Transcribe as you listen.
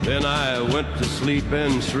Then I went to sleep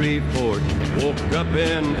in Shreveport, woke up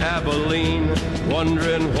in Abilene,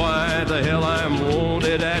 wondering why the hell I'm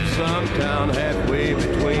wanted at some town halfway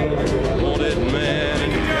between. Wanted man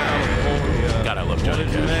in California, God, I love Johnny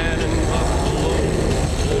wanted Cash. man in Buffalo,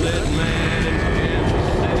 wanted man in Kansas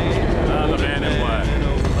City, The Man in Black. in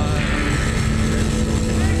Ohio.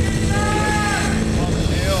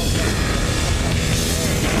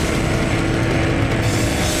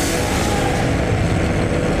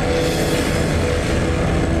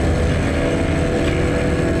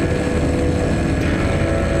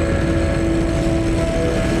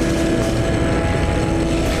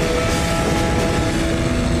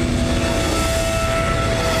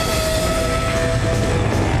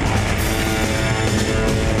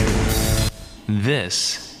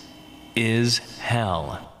 This is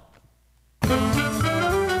hell.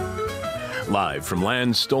 Live from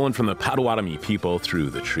lands stolen from the Potawatomi people through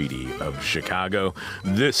the Treaty of Chicago,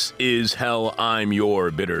 this is Hell. I'm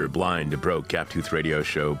your bitter, blind, broke, gap-toothed radio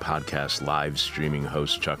show podcast live streaming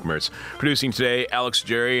host, Chuck Mertz. Producing today, Alex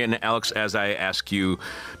Jerry. And Alex, as I ask you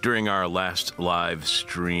during our last live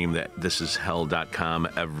stream at thisishell.com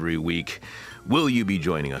every week, will you be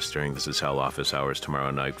joining us during This Is Hell office hours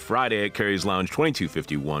tomorrow night, Friday at Carrie's Lounge,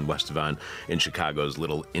 2251 West Devon in Chicago's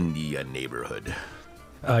Little India neighborhood?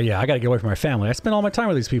 Yeah, I got to get away from my family. I spend all my time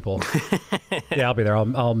with these people. Yeah, I'll be there.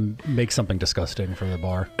 I'll make something disgusting for the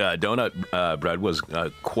bar. Donut bread was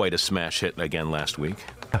quite a smash hit again last week.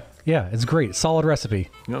 Yeah, it's great. Solid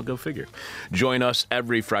recipe. Go figure. Join us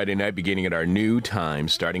every Friday night beginning at our new time,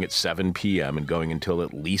 starting at 7 p.m. and going until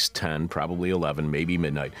at least 10, probably 11, maybe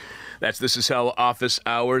midnight. That's This Is Hell office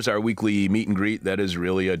hours, our weekly meet and greet that is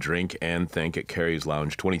really a drink and think at Carrie's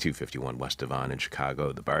Lounge, 2251 West Devon in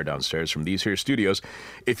Chicago, the bar downstairs from these here studios.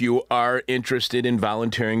 If you are interested in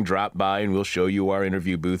volunteering, drop by and we'll show you our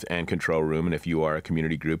interview booth and control room. And if you are a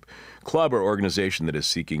community group, club, or organization that is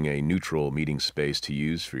seeking a neutral meeting space to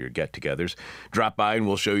use for your get-togethers, drop by and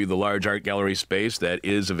we'll show you the large art gallery space that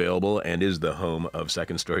is available and is the home of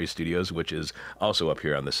Second Story Studios, which is also up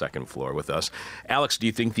here on the second floor with us. Alex, do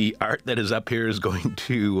you think the art that is up here is going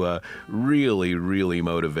to really, really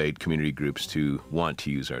motivate community groups to want to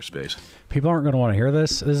use our space? People aren't going to want to hear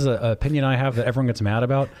this. This is an opinion I have that everyone gets mad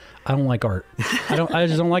about. I don't like art. I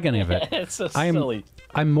just don't like any of it. It's so silly.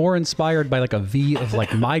 I'm more inspired by like a V of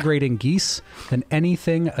like migrating geese than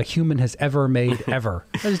anything a human has ever made ever.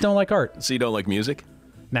 I just don't like art. So you don't like music?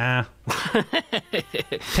 Nah.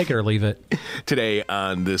 Take it or leave it. Today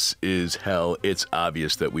on This Is Hell, it's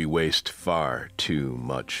obvious that we waste far too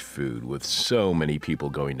much food. With so many people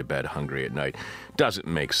going to bed hungry at night, doesn't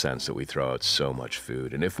make sense that we throw out so much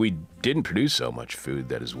food. And if we didn't produce so much food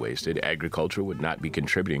that is wasted, agriculture would not be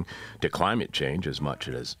contributing to climate change as much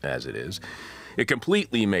as it is. It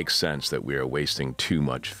completely makes sense that we are wasting too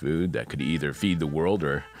much food that could either feed the world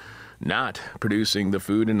or not producing the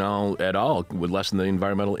food at all would lessen the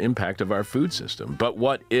environmental impact of our food system. But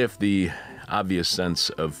what if the obvious sense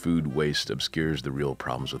of food waste obscures the real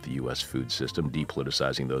problems with the U.S. food system,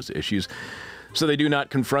 depoliticizing those issues so they do not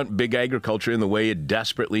confront big agriculture in the way it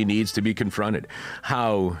desperately needs to be confronted?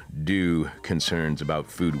 How do concerns about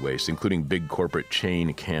food waste, including big corporate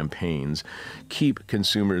chain campaigns, keep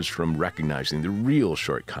consumers from recognizing the real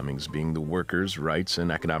shortcomings being the workers' rights and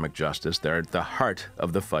economic justice that are at the heart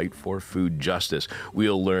of the fight for food justice?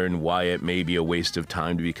 We'll learn why it may be a waste of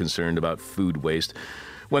time to be concerned about food waste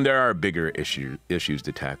when there are bigger issues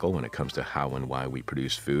to tackle when it comes to how and why we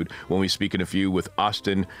produce food. When we speak in a few with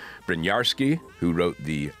Austin Bryniarski, who wrote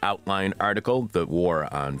the outline article, The War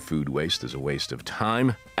on Food Waste is a Waste of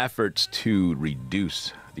Time. Efforts to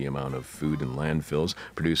reduce the amount of food in landfills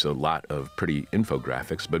produce a lot of pretty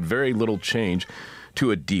infographics, but very little change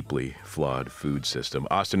to a deeply flawed food system.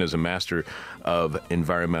 Austin is a Master of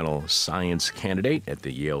Environmental Science candidate at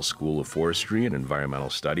the Yale School of Forestry and Environmental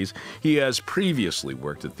Studies. He has previously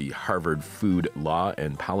worked at the Harvard Food Law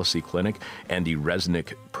and Policy Clinic and the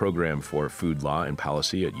Resnick Program for Food Law and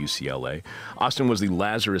Policy at UCLA. Austin was the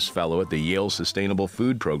Lazarus Fellow at the Yale Sustainable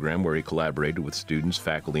Food Program, where he collaborated with students,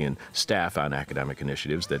 faculty, and staff on academic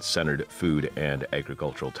initiatives that centered food and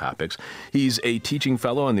agricultural topics. He's a teaching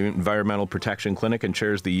fellow on the Environmental Protection Clinic and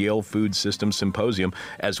chairs the Yale Food Systems Symposium,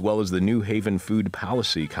 as well as the New Haven Food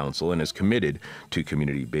Policy Council, and is committed to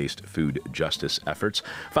community-based food justice efforts.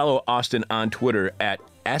 Follow Austin on Twitter at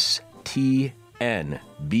STNBRNRSK.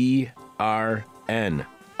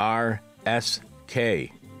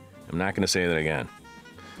 I'm not going to say that again.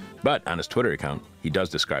 But on his Twitter account, he does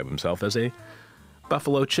describe himself as a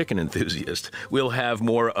buffalo chicken enthusiast. We'll have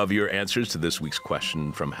more of your answers to this week's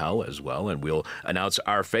question from hell as well, and we'll announce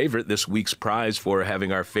our favorite. This week's prize for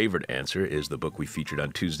having our favorite answer is the book we featured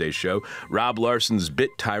on Tuesday's show, Rob Larson's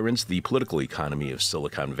Bit Tyrants, The Political Economy of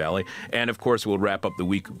Silicon Valley. And, of course, we'll wrap up the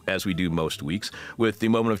week, as we do most weeks, with the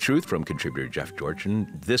moment of truth from contributor Jeff Dorchin.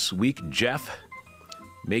 This week, Jeff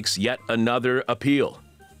makes yet another appeal.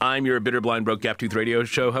 I'm your bitter, blind, broke, gap-toothed radio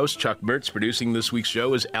show host, Chuck Mertz. Producing this week's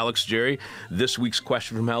show is Alex Jerry. This week's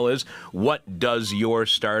question from hell is, what does your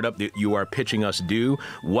startup that you are pitching us do?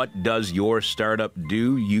 What does your startup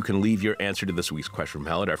do? You can leave your answer to this week's question from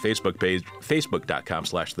hell at our Facebook page,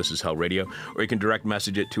 facebook.com/thisishellradio, or you can direct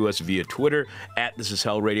message it to us via Twitter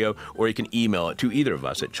 @thisishellradio, or you can email it to either of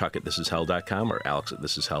us at chuck@thisishell.com or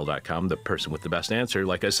alex@thisishell.com. The person with the best answer,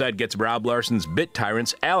 like I said, gets Rob Larson's Bit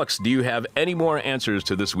Tyrants. Alex, do you have any more answers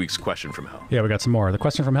to this week's question from hell? Yeah, we got some more. The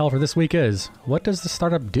question from hell for this week is, what does the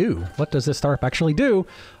startup do? What does this startup actually do?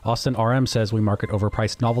 Austin RM says we market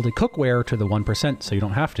overpriced novelty cookware to the 1%, so you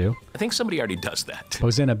don't have to. I think somebody already does that.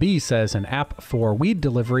 Hosanna B says an app for weed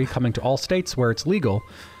delivery coming to all states where it's legal.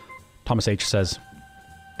 Thomas H says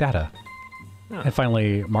data. And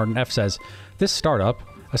finally, Martin F says this startup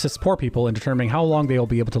assists poor people in determining how long they will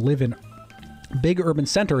be able to live in big urban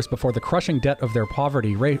centers before the crushing debt of their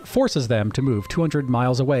poverty forces them to move 200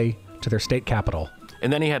 miles away to their state capital.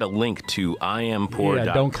 And then he had a link to IamPoor.com.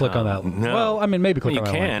 Yeah, don't click on that. No. Well, I mean, maybe click on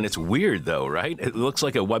that. You can. link. It's weird, though, right? It looks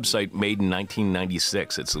like a website made in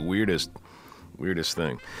 1996. It's the weirdest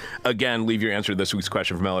thing. Again, leave your answer to this week's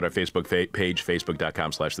question from hell at our Facebook page,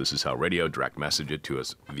 facebook.com/thisishellradio. Direct message it to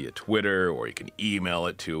us via Twitter, or you can email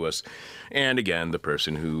it to us. And again, the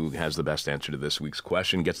person who has the best answer to this week's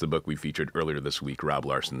question gets the book we featured earlier this week, Rob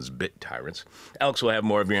Larson's Bit Tyrants. Alex will have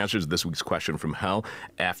more of your answers to this week's question from hell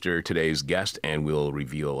after today's guest, and we'll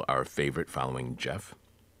reveal our favorite following Jeff.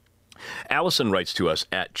 Allison writes to us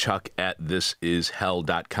at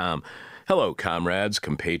chuck@thisishell.com. Hello, comrades,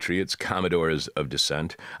 compatriots, commodores of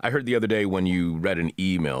dissent. I heard the other day when you read an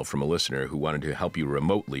email from a listener who wanted to help you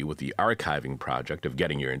remotely with the archiving project of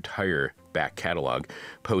getting your entire back catalog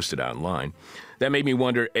posted online. That made me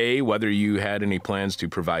wonder, A, whether you had any plans to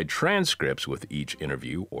provide transcripts with each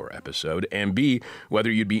interview or episode, and B, whether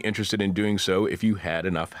you'd be interested in doing so if you had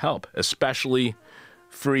enough help, especially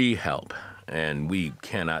free help. And we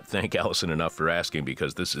cannot thank Allison enough for asking,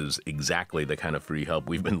 because this is exactly the kind of free help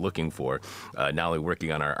we've been looking for, not only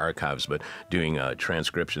working on our archives, but doing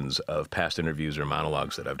transcriptions of past interviews or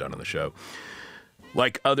monologues that I've done on the show.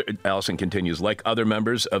 Allison continues, like other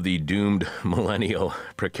members of the doomed millennial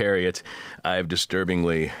precariat, I have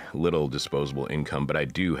disturbingly little disposable income, but I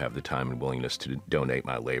do have the time and willingness to donate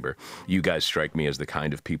my labor. You guys strike me as the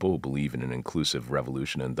kind of people who believe in an inclusive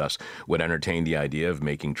revolution and thus would entertain the idea of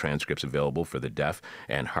making transcripts available for the deaf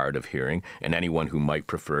and hard of hearing and anyone who might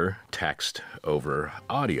prefer text over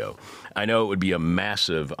audio. I know it would be a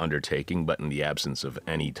massive undertaking, but in the absence of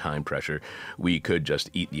any time pressure, we could just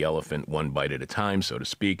eat the elephant one bite at a time, so to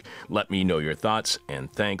speak. Let me know your thoughts,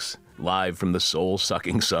 and thanks. Live from the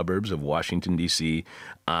soul-sucking suburbs of Washington, D.C.,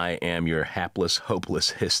 I am your hapless,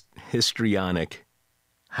 hopeless, histrionic,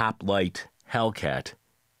 hoplite hellcat,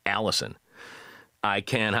 Allison. I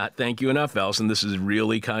cannot thank you enough, Allison. This is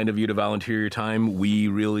really kind of you to volunteer your time. We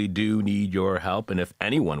really do need your help, and if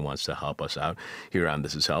anyone wants to help us out here on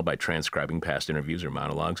This Is Hell by transcribing past interviews or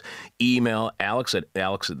monologues, email Alex at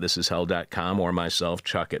alex@thisishell.com or myself,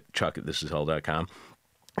 chuck@thisishell.com.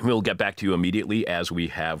 We'll get back to you immediately, as we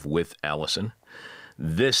have with Allison.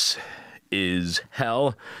 This is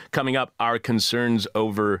hell. Coming up, our concerns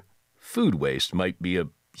over food waste might be a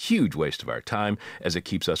huge waste of our time, as it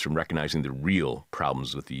keeps us from recognizing the real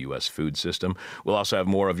problems with the U.S. food system. We'll also have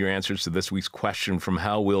more of your answers to this week's question from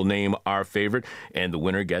hell. We'll name our favorite, and the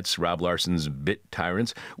winner gets Rob Larson's Bit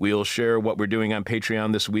Tyrants. We'll share what we're doing on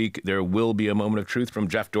Patreon this week. There will be a moment of truth from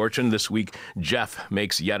Jeff Dorchin. This week, Jeff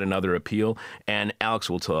makes yet another appeal, and Alex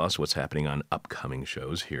will tell us what's happening on upcoming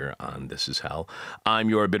shows here on This Is Hell. I'm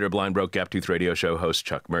your bitter, blind, broke, gap-toothed radio show host,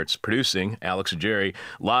 Chuck Mertz. Producing, Alex Jerry,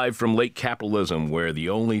 live from late capitalism, where the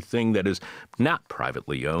only thing that is not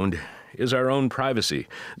privately owned is our own privacy.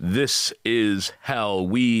 This is hell.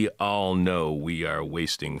 We all know we are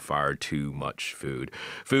wasting far too much food.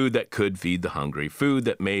 Food that could feed the hungry. Food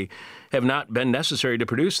that may have not been necessary to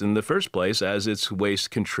produce in the first place, as its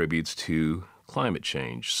waste contributes to climate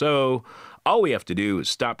change. So all we have to do is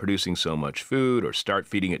stop producing so much food or start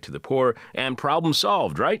feeding it to the poor, and problem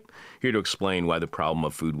solved, right? Here to explain why the problem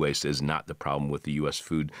of food waste is not the problem with the U.S.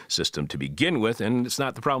 food system to begin with, and it's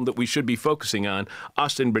not the problem that we should be focusing on,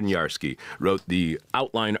 Austin Bryniarski wrote the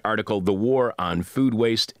outline article, The War on Food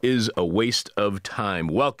Waste is a Waste of Time.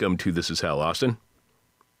 Welcome to This Is Hell, Austin.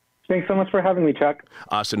 Thanks so much for having me, Chuck.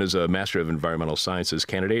 Austin is a Master of Environmental Sciences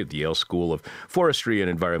candidate at the Yale School of Forestry and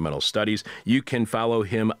Environmental Studies. You can follow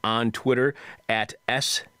him on Twitter at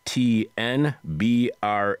STNBRNRSK.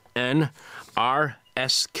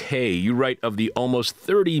 You write of the almost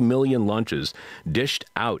 30 million lunches dished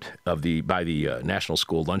out by the National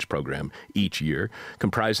School Lunch Program each year,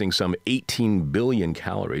 comprising some 18 billion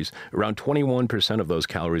calories. Around 21% of those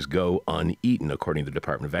calories go uneaten, according to the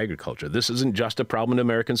Department of Agriculture. This isn't just a problem in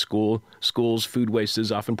American schools. Food waste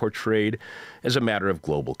is often portrayed as a matter of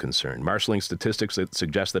global concern. Marshalling statistics that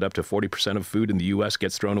suggest that up to 40% of food in the U.S.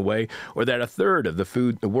 gets thrown away, or that a third of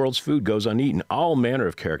the world's food goes uneaten. All manner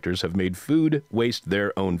of characters have made food waste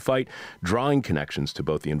their own fight, drawing connections to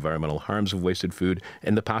both the environmental harms of wasted food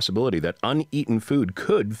and the possibility that uneaten food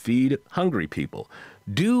could feed hungry people.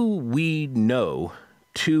 Do we know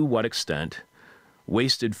to what extent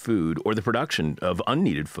wasted food or the production of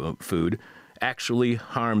unneeded food actually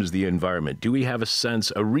harms the environment? Do we have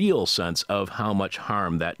a real sense of how much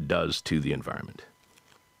harm that does to the environment?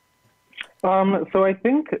 So I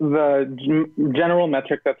think the general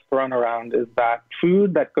metric that's thrown around is that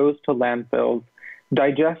food that goes to landfills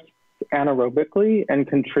digests anaerobically and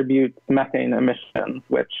contributes methane emissions,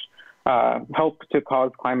 which help to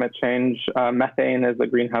cause climate change. Methane is a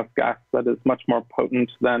greenhouse gas that is much more potent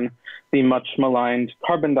than the much maligned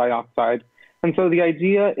carbon dioxide. And so the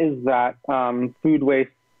idea is that food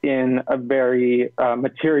waste in a very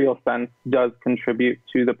material sense does contribute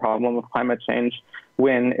to the problem of climate change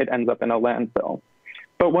when it ends up in a landfill.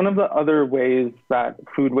 But one of the other ways that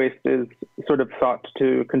food waste is sort of thought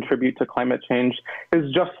to contribute to climate change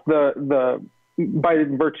is just by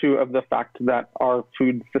virtue of the fact that our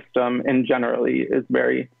food system in generally is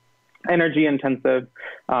very energy intensive,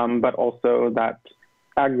 but also that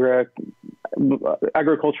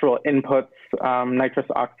agricultural inputs, nitrous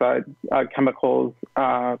oxide, chemicals,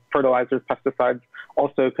 fertilizers, pesticides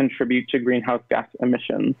also contribute to greenhouse gas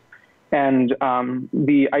emissions. And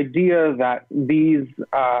the idea that these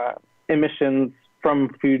emissions from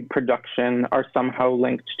food production are somehow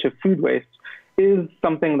linked to food waste is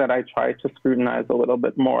something that I try to scrutinize a little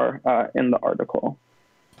bit more in the article.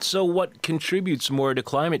 So what contributes more to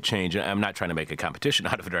climate change? I'm not trying to make a competition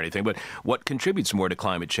out of it or anything, but what contributes more to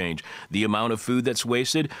climate change? The amount of food that's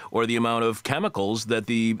wasted or the amount of chemicals that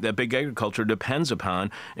that big agriculture depends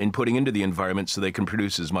upon in putting into the environment so they can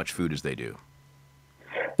produce as much food as they do?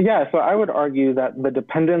 Yeah, so I would argue that the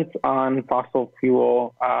dependence on fossil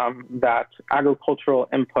fuel, that agricultural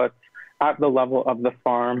inputs at the level of the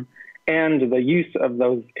farm and the use of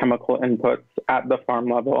those chemical inputs at the farm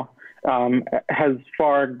level has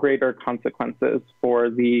far greater consequences for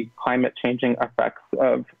the climate changing effects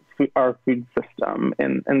of our food system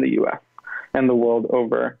in the U.S. and the world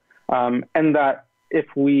over. And that if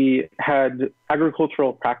we had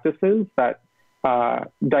agricultural practices that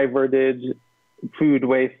diverted food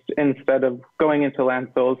waste instead of going into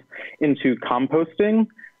landfills into composting,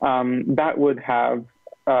 that would have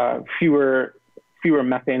fewer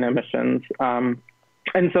methane emissions.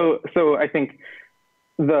 And so I think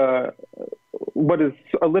what is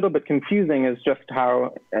a little bit confusing is just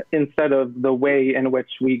how instead of the way in which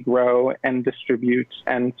we grow and distribute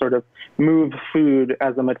and sort of move food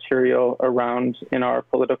as a material around in our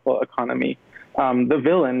political economy, the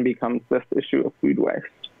villain becomes this issue of food waste.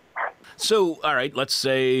 So, all right, let's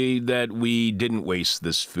say that we didn't waste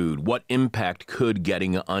this food. What impact could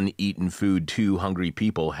getting uneaten food to hungry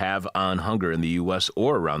people have on hunger in the U.S.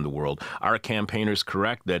 or around the world? Are campaigners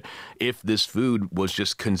correct that if this food was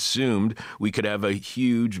just consumed, we could have a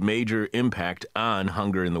huge, major impact on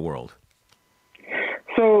hunger in the world?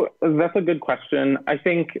 So that's a good question. I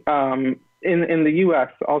think in the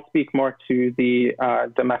U.S., I'll speak more to the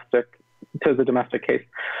domestic case.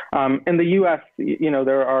 In the U.S.,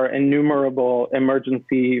 there are innumerable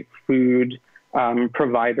emergency food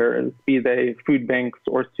providers, be they food banks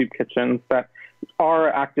or soup kitchens, that are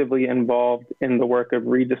actively involved in the work of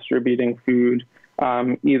redistributing food,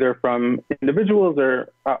 either from individuals or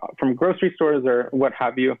from grocery stores or what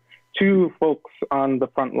have you, to folks on the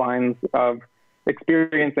front lines of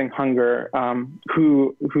experiencing hunger,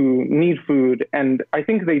 who need food. And I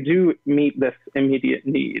think they do meet this immediate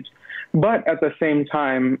need. But at the same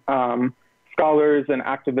time, scholars and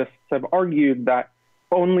activists have argued that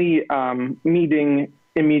only meeting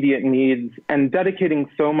immediate needs and dedicating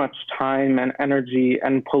so much time and energy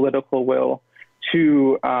and political will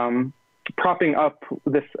to propping up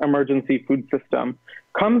this emergency food system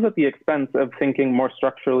comes at the expense of thinking more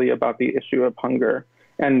structurally about the issue of hunger,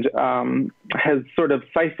 and has sort of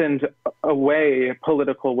siphoned away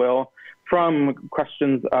political will from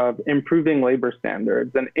questions of improving labor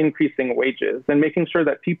standards and increasing wages and making sure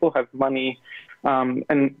that people have money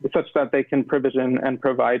and such that they can provision and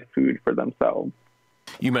provide food for themselves.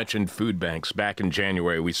 You mentioned food banks. Back in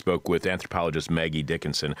January, we spoke with anthropologist Maggie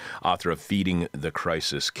Dickinson, author of Feeding the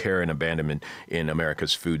Crisis, Care and Abandonment in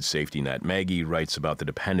America's Food Safety Net. Maggie writes about the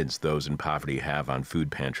dependence those in poverty have on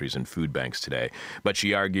food pantries and food banks today. But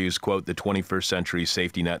she argues, quote, the 21st century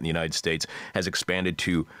safety net in the United States has expanded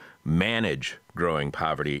to manage growing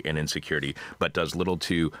poverty and insecurity, but does little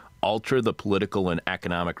to alter the political and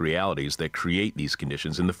economic realities that create these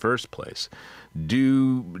conditions in the first place.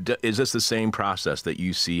 Is this the same process that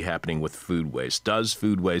you see happening with food waste? Does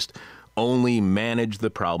food waste only manage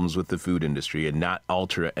the problems with the food industry and not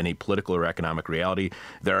alter any political or economic reality?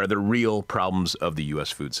 There are the real problems of the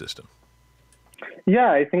U.S. food system.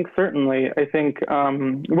 Yeah, I think certainly. I think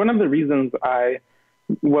one of the reasons I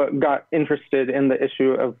got interested in the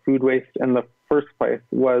issue of food waste in the first place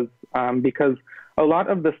was because a lot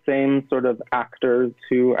of the same sort of actors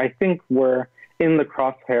who I think were in the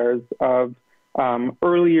crosshairs of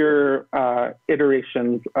earlier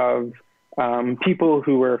iterations of people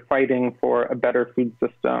who were fighting for a better food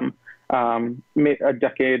system a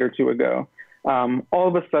decade or two ago, all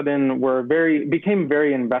of a sudden became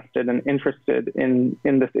very invested and interested in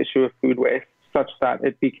this issue of food waste, such that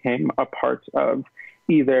it became a part of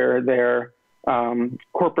either their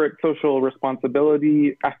corporate social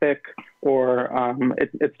responsibility ethic, or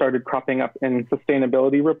it started cropping up in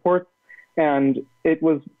sustainability reports. And it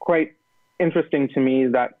was quite interesting to me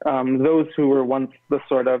that those who were once the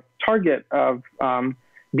sort of target of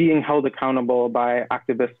being held accountable by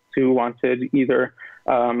activists who wanted either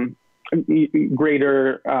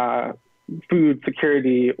greater food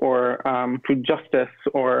security or food justice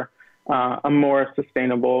or a more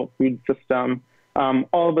sustainable food system,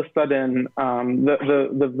 all of a sudden,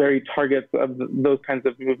 the very targets of those kinds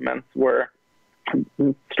of movements were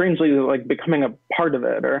strangely like becoming a part of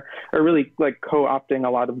it, or really like co-opting a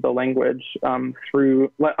lot of the language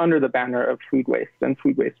under the banner of food waste and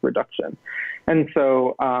food waste reduction. And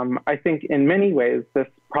so I think in many ways, this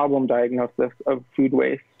problem diagnosis of food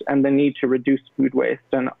waste and the need to reduce food waste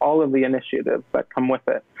and all of the initiatives that come with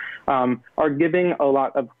it are giving a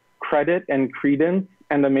lot of credit and credence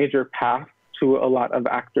and a major path to a lot of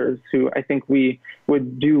actors who I think we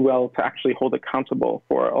would do well to actually hold accountable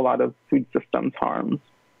for a lot of food systems harms.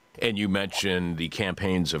 And you mentioned the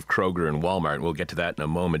campaigns of Kroger and Walmart, and we'll get to that in a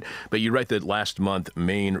moment. But you write that last month,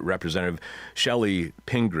 Maine Representative Chellie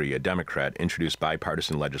Pingree, a Democrat, introduced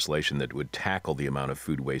bipartisan legislation that would tackle the amount of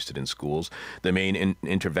food wasted in schools. The main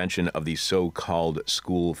intervention of the so-called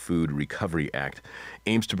School Food Recovery Act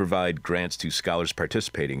aims to provide grants to scholars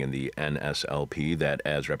participating in the NSLP that,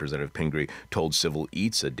 as Representative Pingree told Civil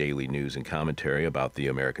Eats, a daily news and commentary about the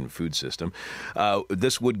American food system,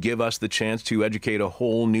 this would give us the chance to educate a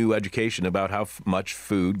whole new education about how much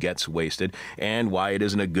food gets wasted and why it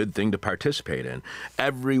isn't a good thing to participate in.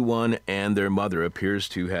 Everyone and their mother appears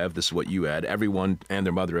to have, this is what you add, everyone and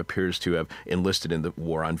their mother appears to have enlisted in the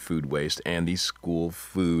war on food waste, and the School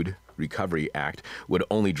Food Recovery Act would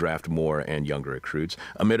only draft more and younger recruits.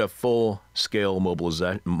 Amid a full-scale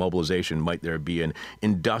mobilization, might there be an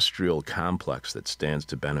industrial complex that stands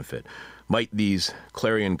to benefit? Might these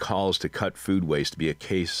clarion calls to cut food waste be a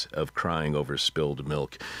case of crying over spilled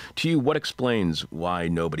milk? To you, what explains why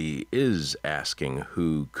nobody is asking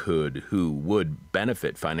who would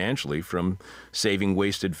benefit financially from saving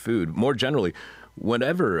wasted food? More generally,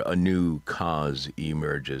 whenever a new cause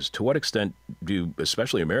emerges, to what extent do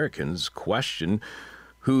especially Americans question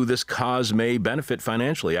who this cause may benefit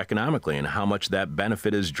financially, economically, and how much that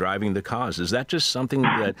benefit is driving the cause? Is that just something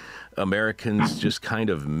that Americans just kind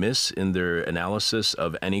of miss in their analysis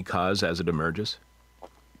of any cause as it emerges?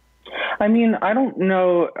 I mean, I don't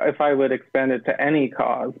know if I would expand it to any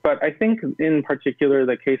cause, but I think in particular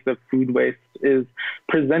the case of food waste is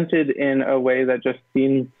presented in a way that just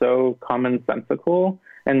seems so commonsensical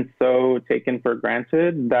and so taken for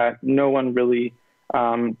granted that no one really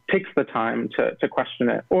takes the time to question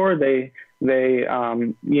it, or they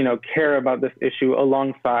care about this issue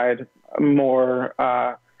alongside more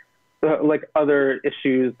like other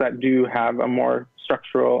issues that do have a more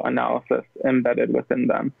structural analysis embedded within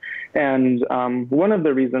them. And one of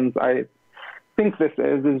the reasons I think this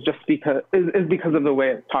is just because of the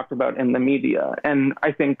way it's talked about in the media. And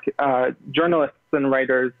I think journalists and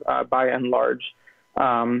writers, by and large,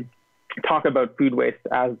 talk about food waste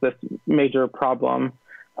as this major problem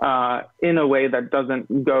in a way that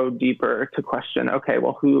doesn't go deeper to question, okay,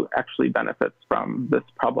 well, who actually benefits from this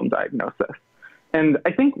problem diagnosis? And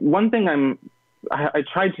I think one thing I'm I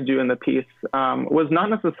tried to do in the piece was not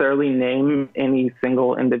necessarily name any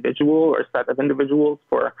single individual or set of individuals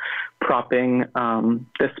for propping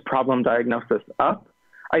this problem diagnosis up.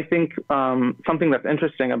 I think something that's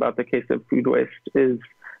interesting about the case of food waste is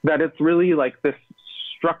that it's really like this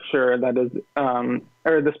structure that is,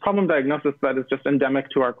 or this problem diagnosis that is just endemic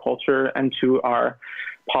to our culture and to our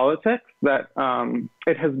politics, that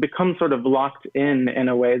it has become sort of locked in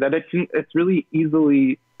a way that it's really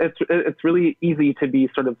easy to be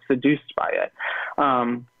sort of seduced by it.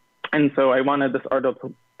 And so I wanted this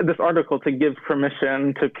article to give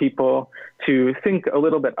permission to people to think a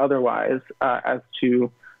little bit otherwise as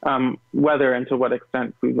to whether and to what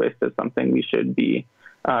extent food waste is something we should be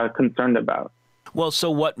concerned about. Well,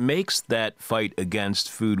 so what makes that fight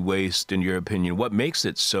against food waste, in your opinion, what makes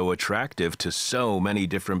it so attractive to so many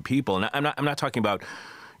different people? And I'm not talking about,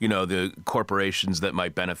 the corporations that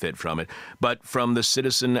might benefit from it, but from the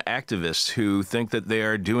citizen activists who think that they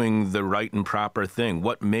are doing the right and proper thing.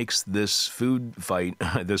 What makes this food fight,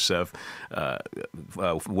 this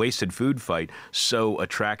wasted food fight, so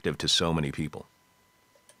attractive to so many people?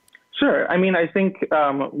 Sure. I mean, I think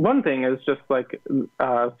one thing is just like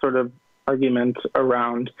sort of argument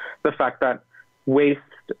around the fact that waste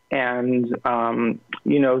and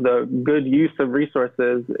the good use of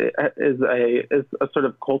resources is a sort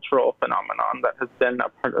of cultural phenomenon that has been a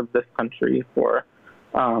part of this country for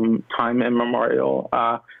time immemorial.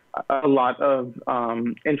 A lot of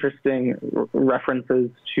interesting references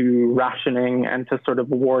to rationing and to sort of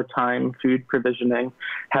wartime food provisioning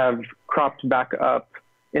have cropped back up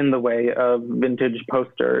in the way of vintage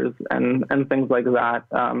posters and things like that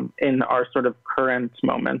in our sort of current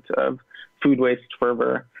moment of food waste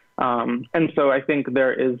fervor. And so I think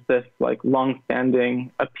there is this like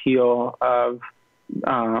longstanding appeal of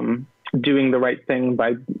doing the right thing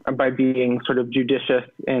by being sort of judicious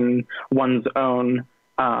in one's own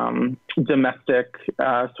domestic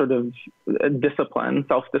sort of discipline,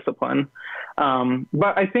 self-discipline.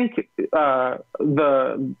 But I think the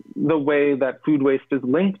way that food waste is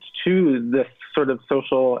linked to this sort of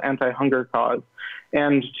social anti-hunger cause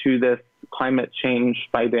and to this climate change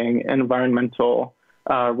fighting environmental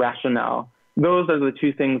rationale, those are the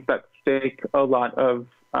two things that stake a lot of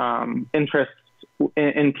interest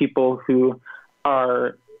in people who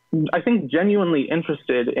are, I think, genuinely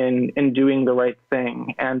interested in doing the right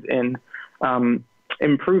thing and in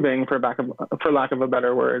improving, for lack of a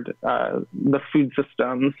better word, the food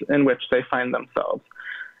systems in which they find themselves.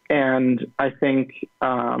 And I think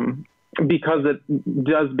because it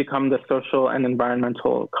does become the social and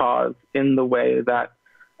environmental cause in the way that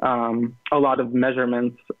a lot of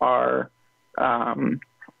measurements are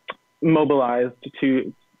mobilized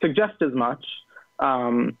to suggest as much,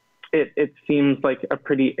 it seems like a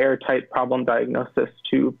pretty airtight problem diagnosis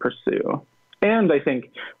to pursue. And I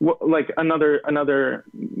think like another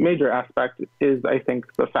major aspect is, I think,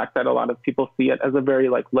 the fact that a lot of people see it as a very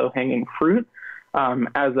like low-hanging fruit,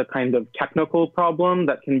 as a kind of technical problem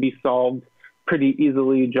that can be solved pretty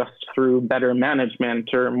easily just through better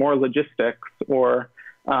management or more logistics, or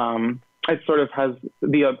it sort of has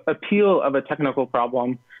the appeal of a technical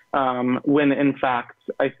problem, when in fact,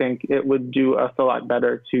 I think it would do us a lot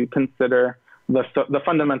better to consider the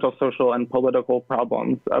fundamental social and political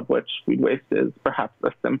problems of which food waste is perhaps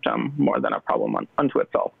a symptom more than a problem unto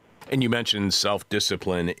itself. And you mentioned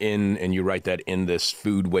self-discipline and you write that in this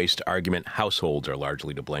food waste argument, households are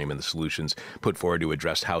largely to blame, and the solutions put forward to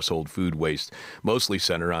address household food waste mostly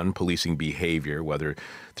center on policing behavior, whether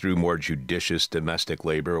through more judicious domestic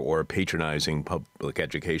labor or patronizing public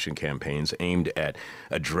education campaigns aimed at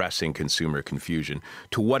addressing consumer confusion.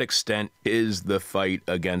 To what extent is the fight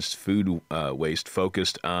against food waste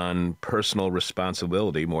focused on personal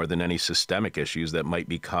responsibility more than any systemic issues that might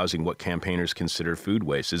be causing what campaigners consider food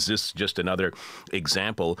waste? Is this just another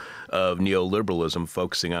example of neoliberalism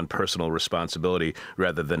focusing on personal responsibility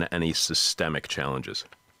rather than any systemic challenges?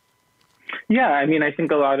 Yeah, I mean, I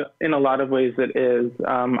think in a lot of ways it is.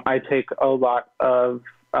 I take a lot of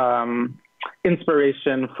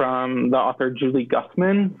inspiration from the author Julie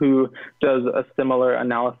Gussman, who does a similar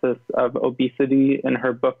analysis of obesity in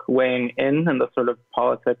her book Weighing In and the sort of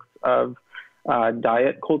politics of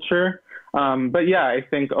diet culture. But yeah, I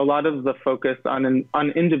think a lot of the focus on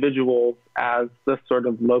individuals as the sort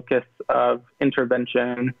of locus of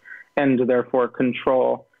intervention and therefore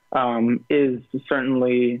control is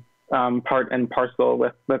certainly part and parcel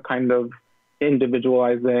with the kind of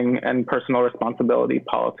individualizing and personal responsibility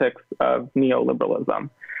politics of neoliberalism.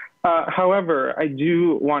 However, I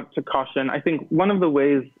do want to caution, I think one of the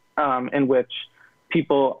ways in which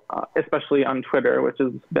people, especially on Twitter, which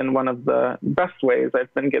has been one of the best ways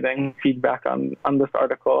I've been getting feedback on this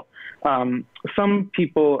article, some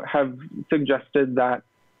people have suggested that,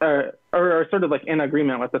 or are sort of like in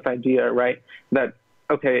agreement with this idea, right? That,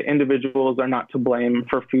 okay, individuals are not to blame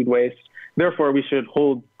for food waste. Therefore, we should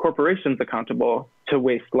hold corporations accountable to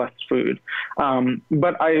waste less food.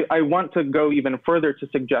 But I want to go even further to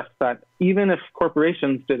suggest that even if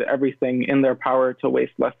corporations did everything in their power to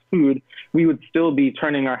waste less food, we would still be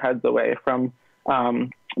turning our heads away from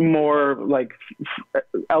more like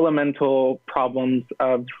elemental problems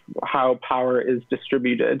of how power is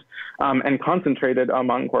distributed and concentrated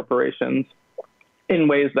among corporations in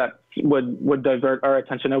ways that would divert our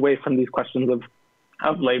attention away from these questions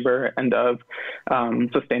of labor and of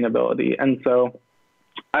sustainability. And so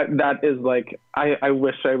that is like, I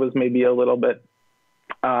wish I was maybe a little bit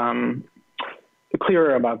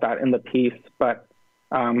clearer about that in the piece. But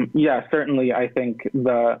yeah, certainly I think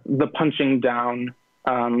the punching down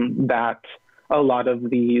that a lot of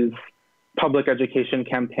these public education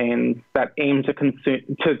campaigns that aim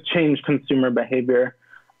to change consumer behavior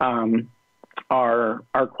are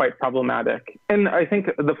quite problematic. And I think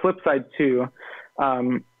the flip side too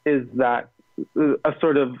is that a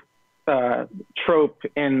sort of trope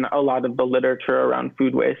in a lot of the literature around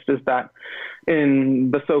food waste is that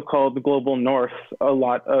in the so-called global north, a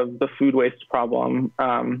lot of the food waste problem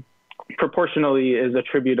proportionally is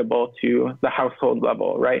attributable to the household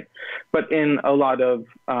level, right? But in a lot of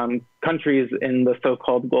countries in the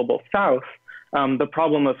so-called global south, the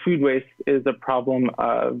problem of food waste is a problem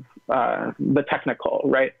of the technical,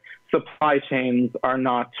 right? Supply chains are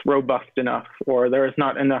not robust enough, or there is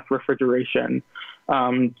not enough refrigeration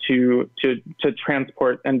to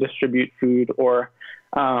transport and distribute food, or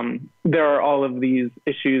there are all of these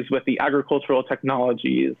issues with the agricultural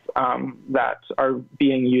technologies that are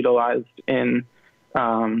being utilized in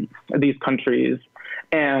these countries.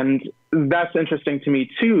 And that's interesting to me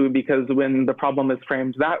too, because when the problem is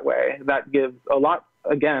framed that way, that gives a lot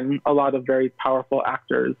of very powerful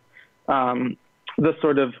actors the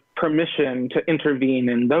sort of permission to intervene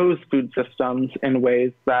in those food systems in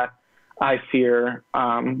ways that I fear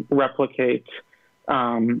replicate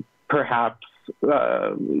perhaps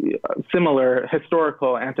similar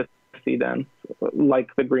historical antecedents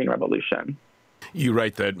like the Green Revolution. You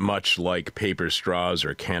write that much like paper straws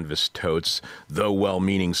or canvas totes, though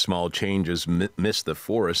well-meaning small changes miss the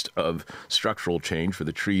forest of structural change for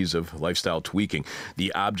the trees of lifestyle tweaking.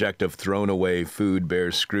 The object of thrown away food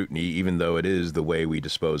bears scrutiny, even though it is the way we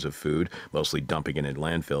dispose of food, mostly dumping it in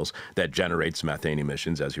landfills, that generates methane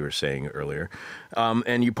emissions, as you were saying earlier.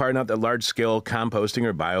 And you point out that large-scale composting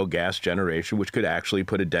or biogas generation, which could actually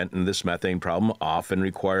put a dent in this methane problem, often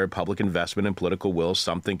require public investment and political will,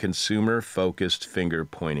 something consumer-focused finger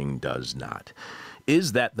pointing does not.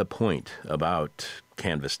 Is that the point about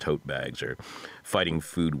canvas tote bags or fighting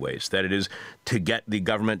food waste, that it is to get the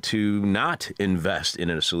government to not invest in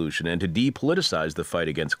a solution and to depoliticize the fight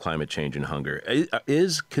against climate change and hunger?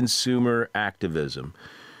 Is consumer activism,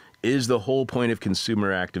 is the whole point of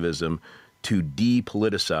consumer activism to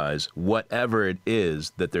depoliticize whatever it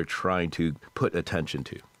is that they're trying to put attention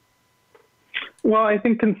to? Well, I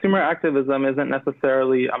think consumer activism isn't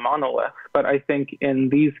necessarily a monolith, but I think in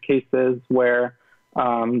these cases where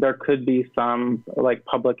there could be some like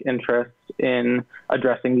public interest in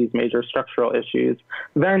addressing these major structural issues,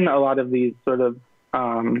 then a lot of these sort of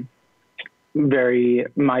very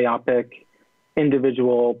myopic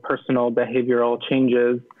individual personal behavioral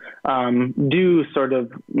changes do sort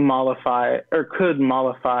of mollify or could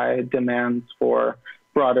mollify demands for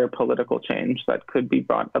broader political change that could be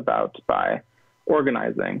brought about by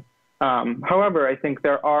organizing. However, I think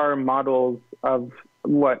there are models of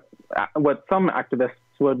what some activists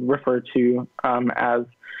would refer to as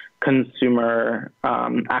consumer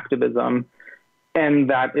activism, and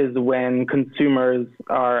that is when consumers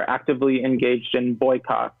are actively engaged in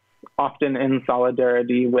boycotts, often in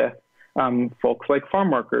solidarity with folks like farm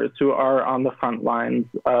workers who are on the front lines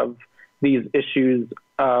of these issues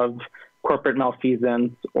of corporate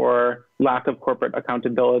malfeasance or lack of corporate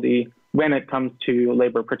accountability when it comes to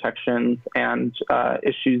labor protections and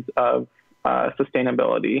issues of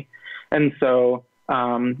sustainability. And so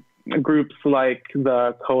groups like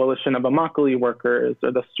the Coalition of Immokalee Workers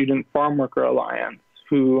or the Student Farm Worker Alliance,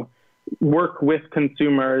 who work with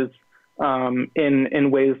consumers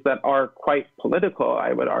in ways that are quite political,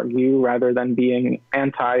 I would argue, rather than being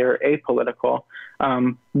anti or apolitical,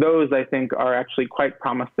 those I think are actually quite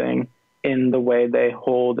promising in the way they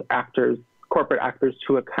hold corporate actors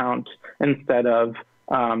to account instead of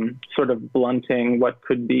sort of blunting what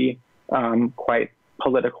could be quite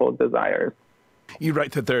political desires. You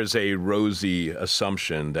write that there's a rosy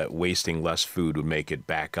assumption that wasting less food would make it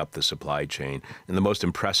back up the supply chain in the most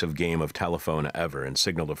impressive game of telephone ever and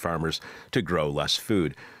signal to farmers to grow less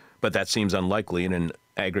food. But that seems unlikely in an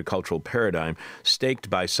agricultural paradigm staked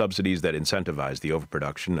by subsidies that incentivize the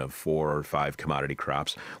overproduction of 4 or 5 commodity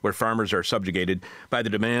crops, where farmers are subjugated by the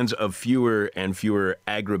demands of fewer and fewer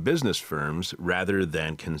agribusiness firms rather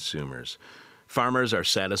than consumers. Farmers are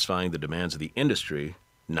satisfying the demands of the industry,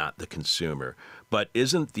 not the consumer. But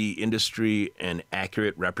isn't the industry an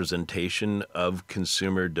accurate representation of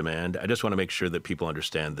consumer demand? I just want to make sure that people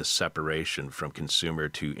understand the separation from consumer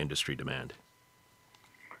to industry demand.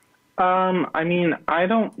 I mean, I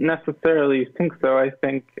don't necessarily think so. I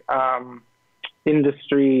think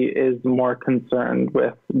industry is more concerned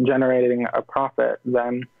with generating a profit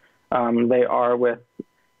than they are with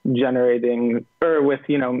generating or with,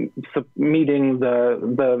 meeting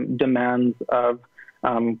the demands of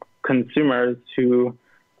consumers who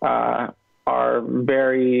are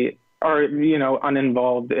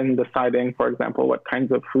uninvolved in deciding, for example, what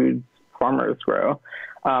kinds of foods farmers grow.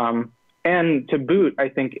 And to boot, I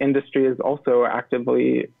think industry is also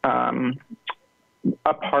actively a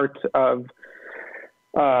part of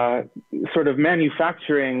sort of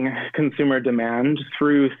manufacturing consumer demand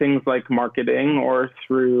through things like marketing or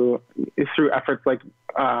through efforts like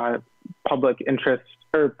public interest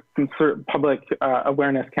or public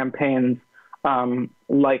awareness campaigns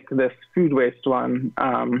like this food waste one.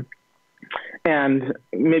 And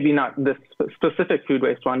maybe not this specific food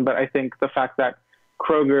waste one, but I think the fact that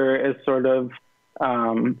Kroger is sort of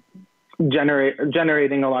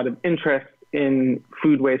generating a lot of interest in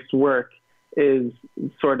food waste work is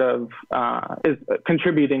sort of is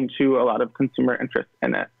contributing to a lot of consumer interest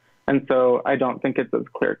in it. And so I don't think it's as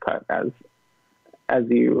clear cut as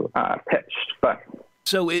you pitched. But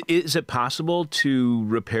so is it possible to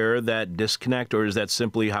repair that disconnect, or is that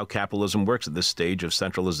simply how capitalism works at this stage of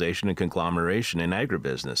centralization and conglomeration in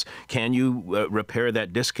agribusiness? Can you repair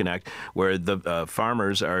that disconnect where the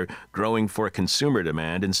farmers are growing for consumer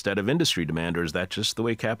demand instead of industry demand, or is that just the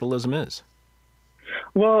way capitalism is?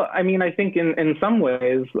 Well, I mean, I think in some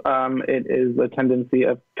ways it is a tendency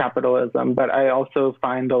of capitalism, but I also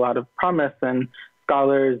find a lot of promise in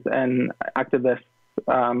scholars and activists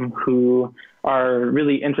who are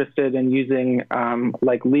really interested in using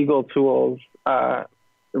like legal tools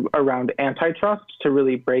around antitrust to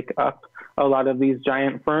really break up a lot of these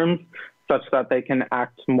giant firms such that they can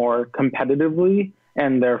act more competitively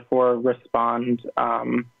and therefore respond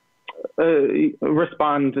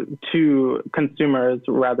to consumers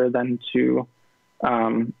rather than to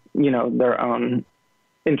their own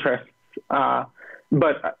interests.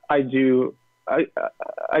 But I do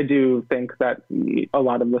think that a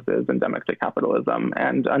lot of this is endemic to capitalism,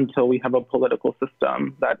 and until we have a political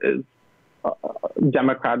system that is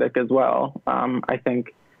democratic as well, I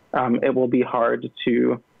think it will be hard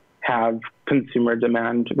to have consumer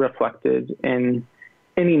demand reflected in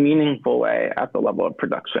any meaningful way at the level of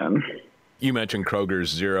production. You mentioned Kroger's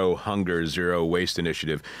Zero Hunger, Zero Waste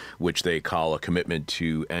initiative, which they call a commitment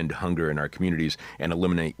to end hunger in our communities and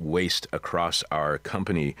eliminate waste across our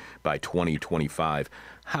company by 2025.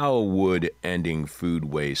 How would ending food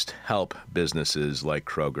waste help businesses like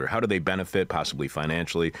Kroger? How do they benefit, possibly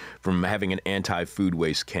financially, from having an anti-food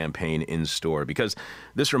waste campaign in store? Because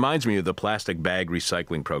this reminds me of the plastic bag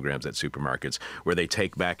recycling programs at supermarkets, where they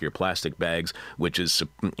take back your plastic bags, which is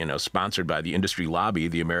sponsored by the industry lobby,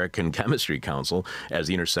 the American Chemistry Council, as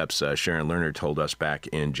The Intercept's Sharon Lerner told us back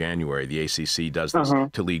in January. The ACC does this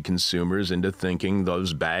to lead consumers into thinking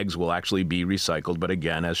those bags will actually be recycled. But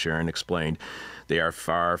again, as Sharon explained, they are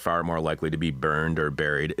far, far more likely to be burned or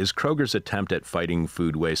buried. Is Kroger's attempt at fighting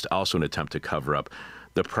food waste also an attempt to cover up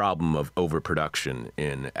the problem of overproduction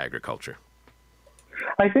in agriculture?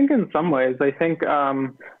 I think in some ways,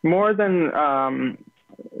 more than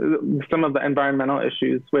some of the environmental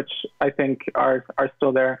issues, which I think are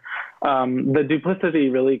still there, the duplicity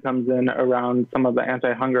really comes in around some of the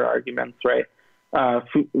anti-hunger arguments, right?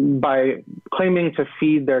 By claiming to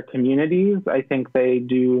feed their communities, I think they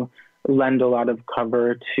do lend a lot of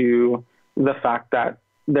cover to the fact that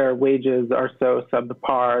their wages are so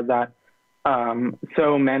subpar that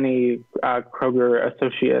so many Kroger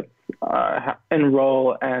associates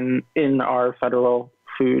enroll in our federal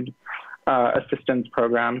food assistance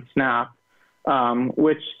program, SNAP,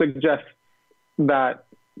 which suggests that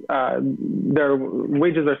their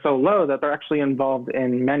wages are so low that they're actually involved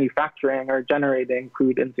in manufacturing or generating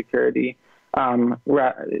food insecurity in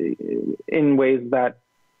ways that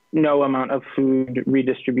no amount of food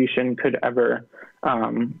redistribution could ever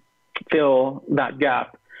fill that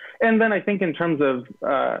gap. And then I think in terms of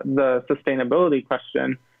the sustainability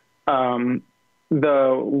question,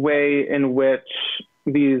 the way in which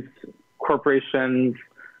these corporations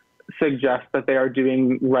suggest that they are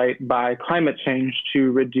doing right by climate change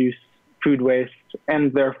to reduce food waste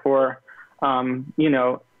and therefore,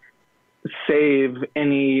 save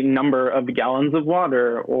any number of gallons of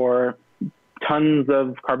water or tons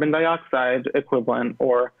of carbon dioxide equivalent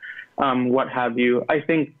or what have you, I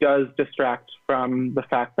think does distract from the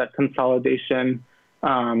fact that consolidation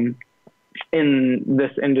in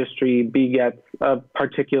this industry begets a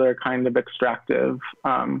particular kind of extractive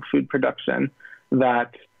food production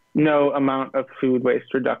that no amount of food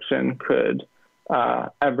waste reduction could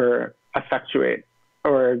ever effectuate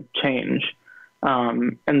or change.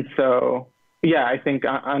 And so, yeah, I think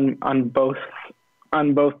on both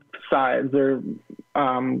sides, or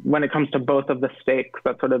when it comes to both of the stakes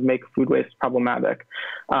that sort of make food waste problematic,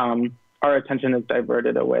 our attention is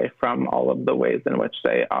diverted away from all of the ways in which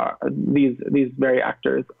these very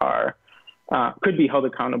actors could be held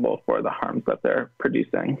accountable for the harms that they're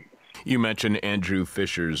producing. You mentioned Andrew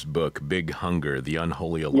Fisher's book, Big Hunger, The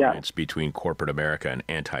Unholy Alliance Between Corporate America and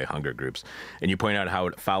Anti-Hunger Groups. And you point out how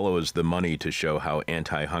it follows the money to show how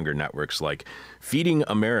anti-hunger networks like Feeding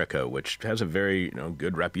America, which has a very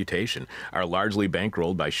good reputation, are largely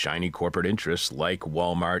bankrolled by shiny corporate interests like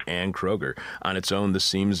Walmart and Kroger. On its own, this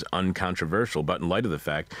seems uncontroversial, but in light of the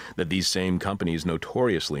fact that these same companies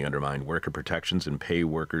notoriously undermine worker protections and pay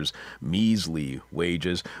workers measly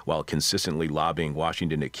wages while consistently lobbying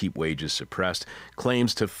Washington to keep wages suppressed,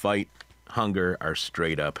 claims to fight hunger are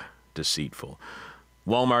straight up deceitful.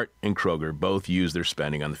 Walmart and Kroger both use their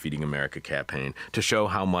spending on the Feeding America campaign to show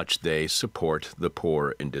how much they support the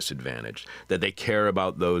poor and disadvantaged, that they care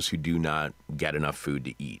about those who do not get enough food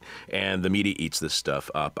to eat. And the media eats this stuff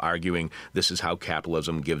up, arguing this is how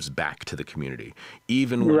capitalism gives back to the community,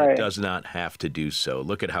 even when it does not have to do so.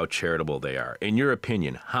 Look at how charitable they are. In your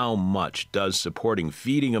opinion, how much does supporting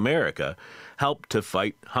Feeding America help to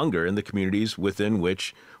fight hunger in the communities within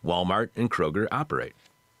which Walmart and Kroger operate?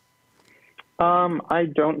 I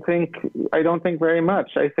don't think very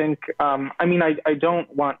much. I think, I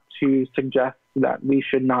don't want to suggest that we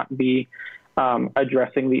should not be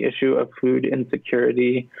addressing the issue of food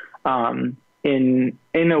insecurity in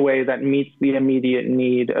a way that meets the immediate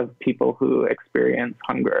need of people who experience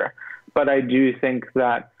hunger. But I do think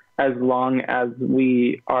that as long as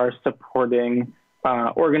we are supporting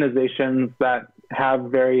organizations that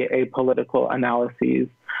have very apolitical analyses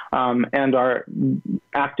and are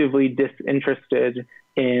actively disinterested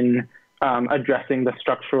in addressing the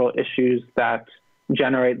structural issues that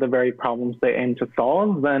generate the very problems they aim to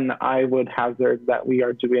solve, then I would hazard that we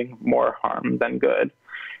are doing more harm than good.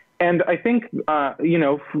 And I think,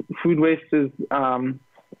 food waste is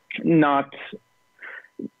not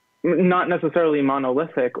necessarily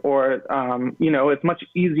monolithic, or, it's much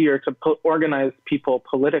easier to organize people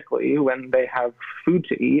politically when they have food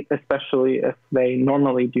to eat, especially if they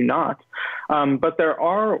normally do not. But there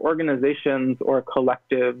are organizations or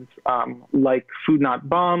collectives like Food Not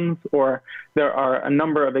Bombs, or there are a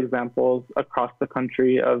number of examples across the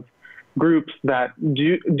country of groups that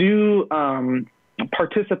do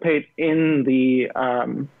participate in the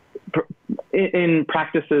in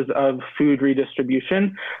practices of food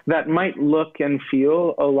redistribution that might look and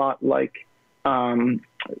feel a lot like the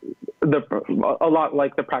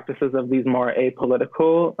practices of these more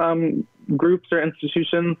apolitical groups or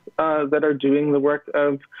institutions that are doing the work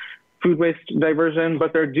of food waste diversion,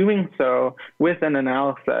 but they're doing so with an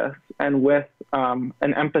analysis and with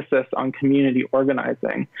an emphasis on community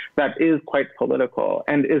organizing that is quite political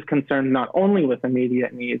and is concerned not only with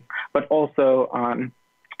immediate needs, but also on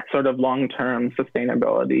sort of long-term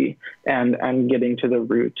sustainability and getting to the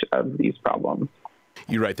root of these problems.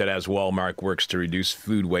 You write that as Walmart works to reduce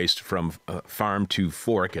food waste from farm to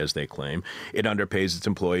fork, as they claim, it underpays its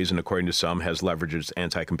employees and, according to some, has leveraged its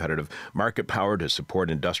anti-competitive market power to support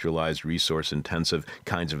industrialized, resource-intensive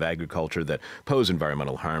kinds of agriculture that pose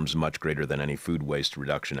environmental harms much greater than any food waste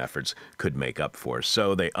reduction efforts could make up for.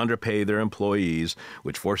 So they underpay their employees,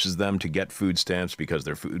 which forces them to get food stamps because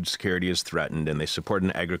their food security is threatened, and they support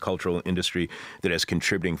an agricultural industry that is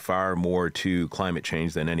contributing far more to climate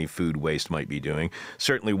change than any food waste might be doing.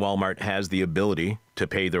 Certainly, Walmart has the ability to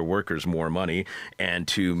pay their workers more money and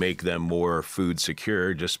to make them more food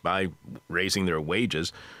secure just by raising their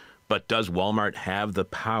wages. But does Walmart have the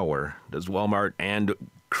power? Does Walmart and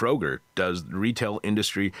Kroger? Does the retail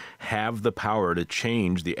industry have the power to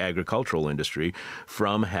change the agricultural industry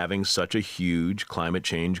from having such a huge climate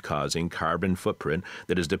change causing carbon footprint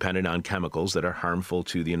that is dependent on chemicals that are harmful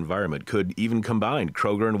to the environment? Could even combined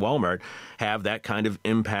Kroger and Walmart have that kind of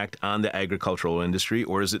impact on the agricultural industry,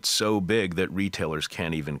 or is it so big that retailers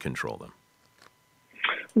can't even control them?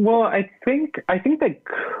 Well, I think they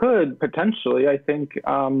could potentially. I think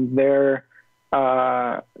their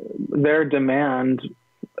demand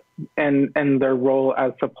and their role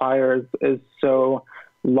as suppliers is so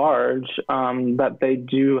large that they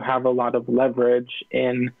do have a lot of leverage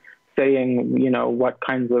in saying, what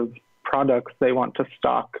kinds of products they want to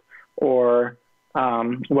stock, or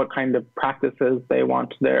what kind of practices they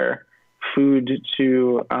want their food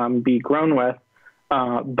to be grown with.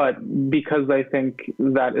 But because I think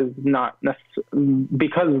that is not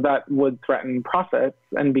because that would threaten profits,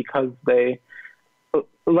 and because they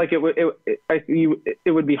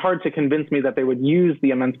it would be hard to convince me that they would use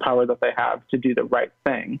the immense power that they have to do the right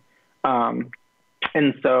thing.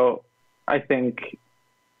 And so I think,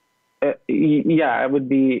 it would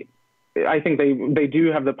be. I think they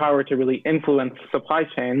do have the power to really influence supply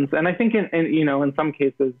chains, and I think in some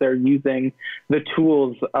cases they're using the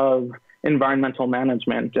tools of environmental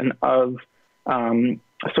management and of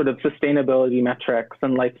sort of sustainability metrics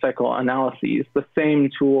and life cycle analyses, the same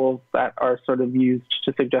tools that are sort of used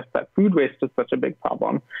to suggest that food waste is such a big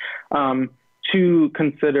problem, to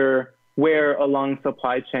consider where along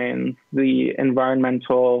supply chains the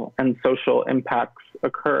environmental and social impacts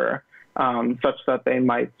occur, such that they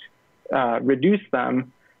might reduce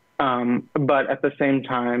them. But at the same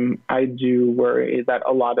time, I do worry that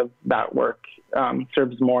a lot of that work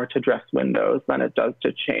serves more to dress windows than it does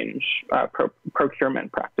to change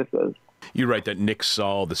procurement practices. You write that Nick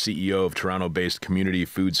Saul, the CEO of Toronto-based Community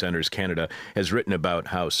Food Centres Canada, has written about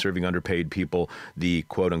how serving underpaid people, the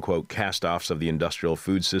quote-unquote cast-offs of the industrial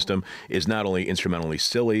food system, is not only instrumentally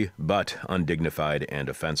silly, but undignified and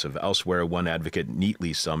offensive. Elsewhere, one advocate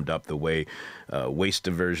neatly summed up the way waste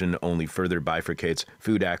diversion only further bifurcates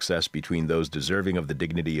food access between those deserving of the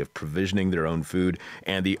dignity of provisioning their own food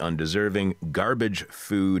and the undeserving. Garbage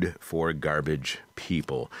food for garbage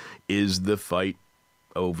people. Is the fight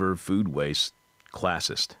over food waste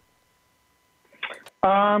classist?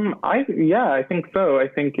 I think so. I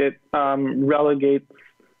think it relegates,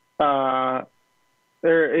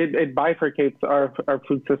 it bifurcates our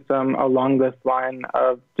food system along this line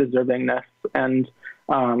of deservingness, and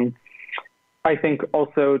I think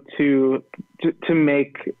also to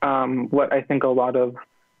make what I think a lot of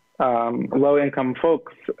low-income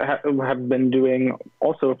folks have been doing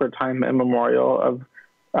also for time immemorial of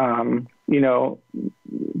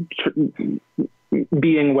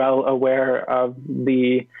being well aware of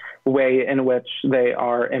the way in which they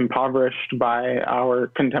are impoverished by our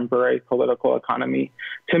contemporary political economy,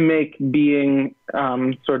 to make being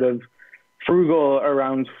sort of frugal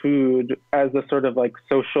around food as a sort of like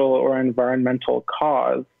social or environmental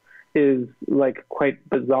cause is like quite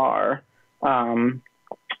bizarre. And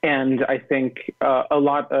I think a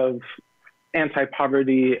lot of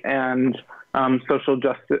anti-poverty and social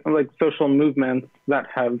justice, like social movements that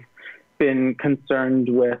have been concerned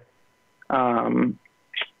with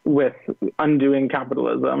undoing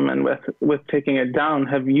capitalism and with taking it down,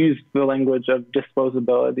 have used the language of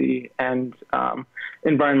disposability, and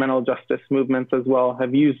environmental justice movements as well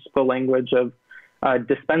have used the language of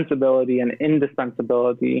dispensability and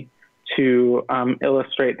indispensability to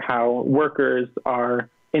illustrate how workers are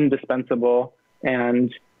indispensable,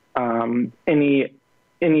 and any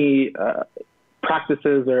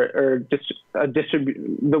practices or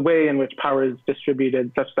the way in which power is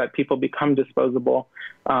distributed such that people become disposable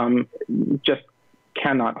just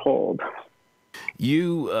cannot hold.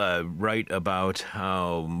 You write about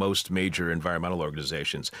how most major environmental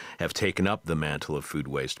organizations have taken up the mantle of food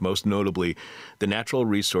waste, most notably the Natural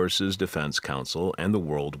Resources Defense Council and the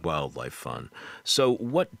World Wildlife Fund. So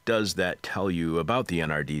what does that tell you about the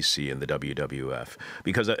NRDC and the WWF?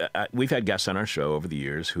 Because we've had guests on our show over the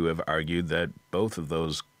years who have argued that both of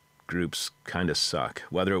those groups kind of suck,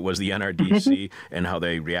 whether it was the NRDC and how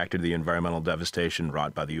they reacted to the environmental devastation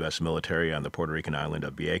wrought by the U.S. military on the Puerto Rican island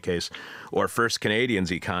of Vieques, or First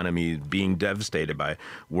Canadian's economy being devastated by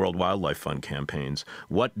World Wildlife Fund campaigns.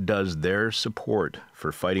 What does their support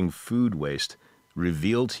for fighting food waste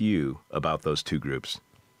reveal to you about those two groups?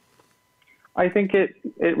 I think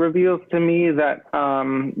it reveals to me that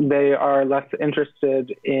they are less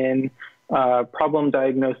interested in problem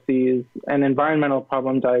diagnoses and environmental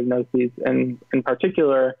problem diagnoses in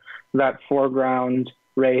particular that foreground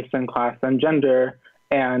race and class and gender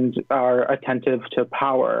and are attentive to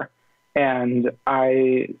power. And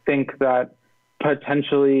I think that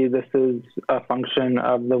potentially this is a function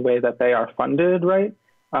of the way that they are funded, right?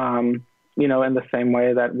 You know, in the same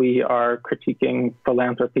way that we are critiquing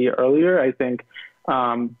philanthropy earlier, I think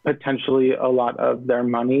potentially a lot of their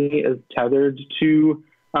money is tethered to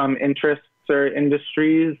interests or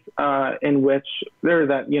industries in which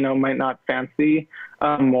that, you know, might not fancy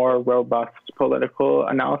a more robust political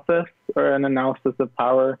analysis or an analysis of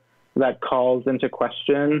power that calls into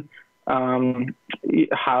question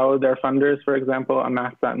how their funders, for example,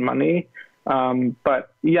 amass that money.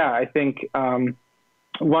 But yeah, I think I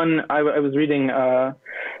was reading a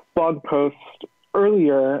blog post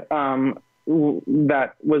earlier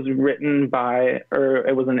that was written by, or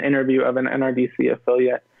it was an interview of an NRDC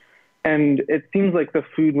affiliate. And it seems like the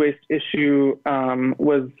food waste issue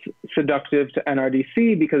was seductive to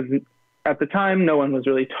NRDC because at the time, no one was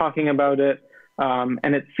really talking about it.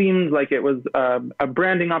 And it seemed like it was a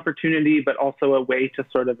branding opportunity, but also a way to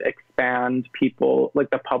sort of expand people, like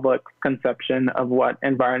the public's conception of what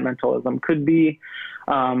environmentalism could be.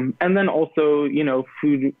 And then also, you know,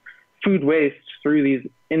 food waste through these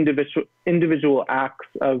individual acts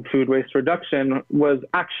of food waste reduction was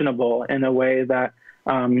actionable in a way that,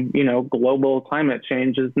 you know, global climate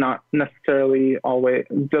change is not necessarily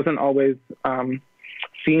doesn't always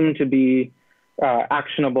seem to be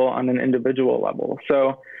actionable on an individual level.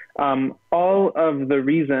 So all of the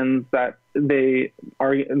reasons that they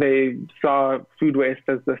saw food waste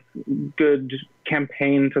as this good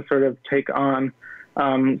campaign to sort of take on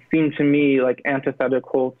seem to me like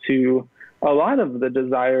antithetical to a lot of the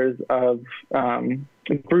desires of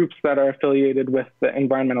groups that are affiliated with the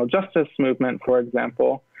environmental justice movement, for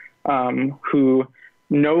example, who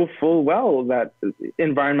know full well that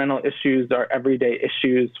environmental issues are everyday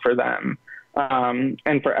issues for them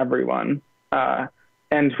and for everyone,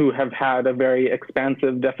 and who have had a very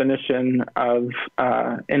expansive definition of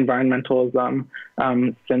environmentalism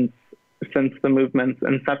since the movement's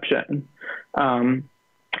inception. And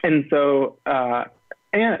so,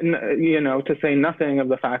 and, you know, to say nothing of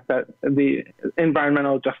the fact that the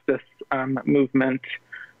environmental justice movement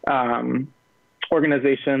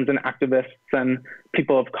organizations and activists and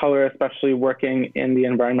people of color, especially working in the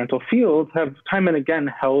environmental field, have time and again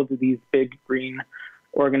held these big green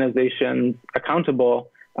organizations accountable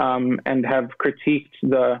and have critiqued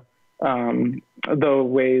the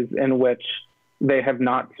ways in which they have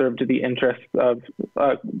not served the interests of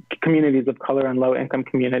communities of color and low-income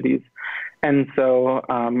communities. And so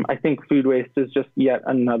I think food waste is just yet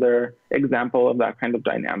another example of that kind of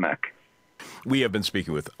dynamic. We have been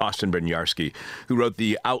speaking with Austin Brodniarski, who wrote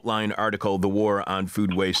the outline article, "The War on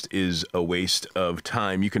Food Waste is a Waste of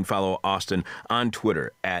Time." You can follow Austin on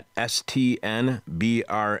Twitter at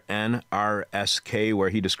STNBRNRSK, where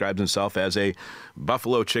he describes himself as a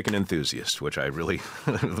buffalo chicken enthusiast, which I really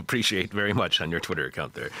appreciate very much on your Twitter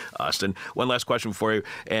account there, Austin. One last question for you,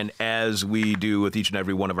 and as we do with each and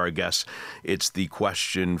every one of our guests, it's the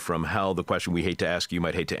question from hell, the question we hate to ask, you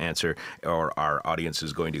might hate to answer, or our audience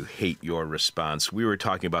is going to hate your response. We were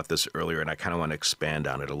talking about this earlier, and I kind of want to expand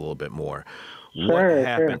on it a little bit more.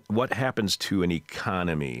 Sure. What happens to an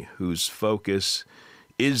economy whose focus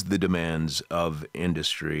is the demands of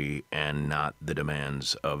industry and not the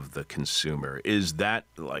demands of the consumer? Is that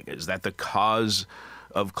the cause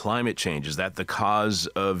of climate change? Is that the cause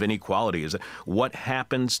of inequality? What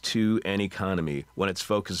happens to an economy when its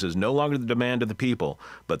focus is no longer the demand of the people,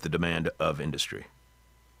 but the demand of industry?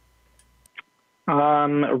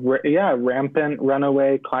 Rampant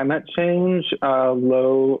runaway climate change,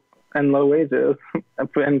 low wages,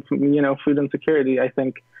 and, you know, food insecurity. I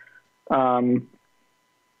think, I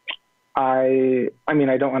mean,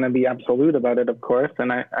 I don't want to be absolute about it, of course,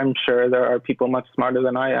 and I'm sure there are people much smarter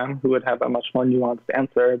than I am who would have a much more nuanced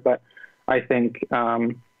answer, but I think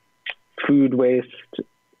food waste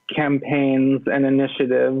campaigns and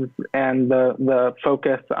initiatives and the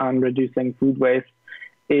focus on reducing food waste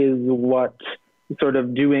is what sort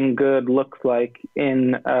of doing good looks like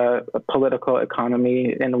in a political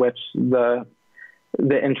economy in which the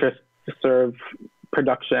interests serve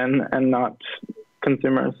production and not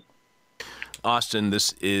consumers. Austin,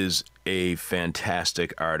 this is a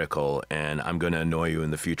fantastic article, and I'm going to annoy you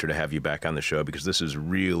in the future to have you back on the show because this is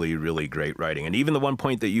really, really great writing. And even the one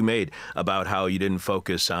point that you made about how you didn't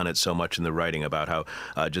focus on it so much in the writing, about how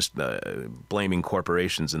just blaming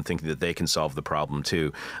corporations and thinking that they can solve the problem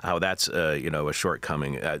too, how that's a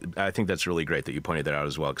shortcoming. I think that's really great that you pointed that out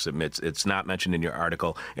as well, because it's not mentioned in your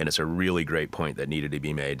article, and it's a really great point that needed to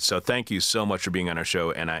be made. So thank you so much for being on our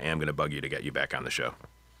show, and I am going to bug you to get you back on the show.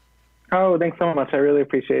 Oh, thanks so much. I really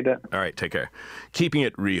appreciate it. All right, take care. Keeping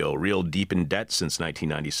it real deep in debt since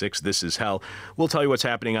 1996. This is Hell. We'll tell you what's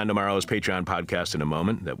happening on tomorrow's Patreon podcast in a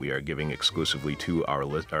moment that we are giving exclusively to our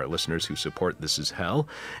listeners who support This Is Hell.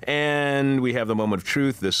 And we have the moment of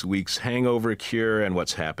truth, this week's hangover cure, and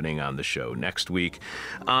what's happening on the show next week.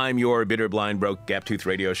 I'm your bitter, blind, broke, gap-toothed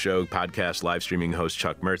radio show podcast live streaming host,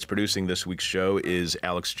 Chuck Mertz. Producing this week's show is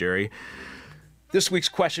Alex Jerry. This week's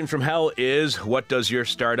question from hell is, what does your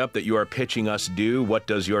startup that you are pitching us do? What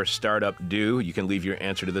does your startup do? You can leave your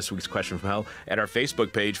answer to this week's question from hell at our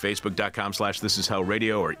Facebook page,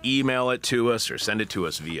 facebook.com/thisishellradio, or email it to us or send it to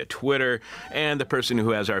us via Twitter. And the person who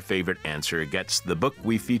has our favorite answer gets the book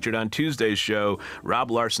we featured on Tuesday's show,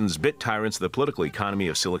 Rob Larson's Bit Tyrants, The Political Economy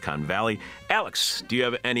of Silicon Valley. Alex, do you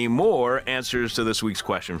have any more answers to this week's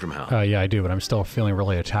question from hell? Yeah, I do, but I'm still feeling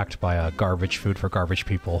really attacked by garbage food for garbage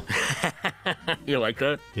people. You like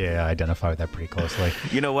that? Yeah, I identify with that pretty closely.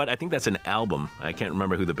 You know what? I think that's an album. I can't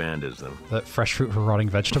remember who the band is, though. The fresh fruit for rotting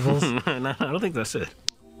vegetables? No, I don't think that's it.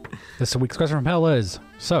 This week's question from hell is,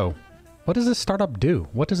 so, what does this startup do?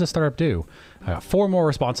 What does this startup do? I got 4 more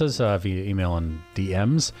responses via email and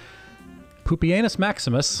DMs. Pupianus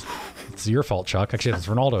Maximus, it's your fault, Chuck. Actually, it's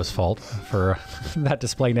Ronaldo's fault for that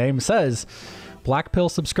display name, says, Black Pill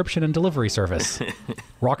subscription and delivery service.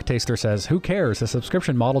 Rock Taster says, who cares? The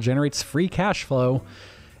subscription model generates free cash flow.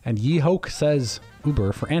 And Ye Hoke says,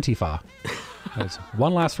 Uber for Antifa. There's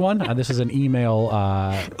one last one. This is an email.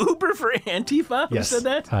 Uber for Antifa? Yes. Who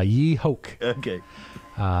said that? Ye Hoke. Okay.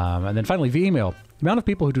 And then finally, via email. The amount of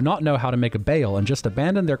people who do not know how to make a bale and just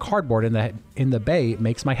abandon their cardboard in the bay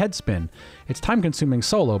makes my head spin. It's time-consuming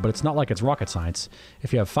solo, but it's not like it's rocket science.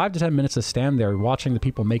 If you have 5 to 10 minutes to stand there watching the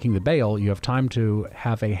people making the bale, you have time to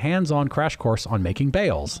have a hands-on crash course on making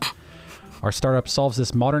bales. Our startup solves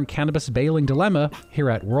this modern cannabis baling dilemma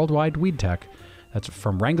here at Worldwide Weed Tech. That's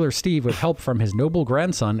from Wrangler Steve with help from his noble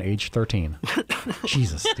grandson, age 13.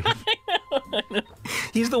 Jesus, Steve.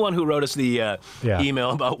 He's the one who wrote us the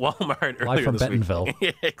email about Walmart earlier Live from this Bentonville. week.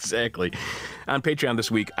 Yeah, exactly. On Patreon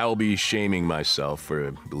this week, I will be shaming myself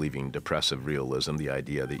for believing depressive realism, the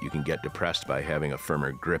idea that you can get depressed by having a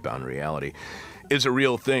firmer grip on reality, is a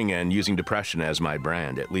real thing, and using depression as my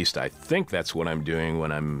brand. At least I think that's what I'm doing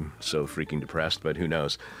when I'm so freaking depressed, but who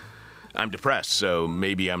knows? I'm depressed, so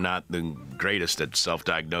maybe I'm not the greatest at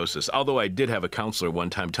self-diagnosis. Although I did have a counselor one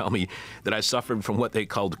time tell me that I suffered from what they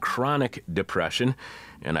called chronic depression,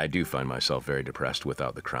 and I do find myself very depressed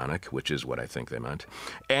without the chronic, which is what I think they meant.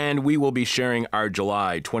 And we will be sharing our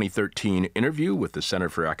July 2013 interview with the Center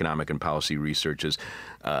for Economic and Policy Research's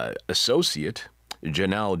associate,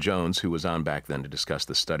 Janelle Jones, who was on back then to discuss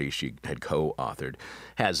the study she had co-authored.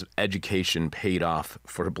 Has education paid off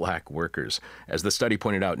for black workers? As the study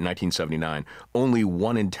pointed out in 1979, only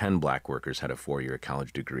 1 in 10 black workers had a 4-year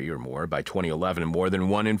college degree or more. By 2011, more than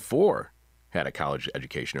 1 in 4 had a college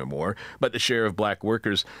education or more. But the share of black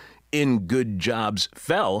workers in good jobs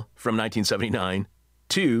fell from 1979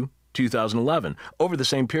 to 2011. Over the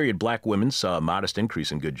same period, black women saw a modest increase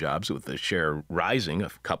in good jobs, with the share rising a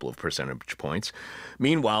couple of percentage points.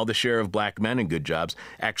 Meanwhile, the share of black men in good jobs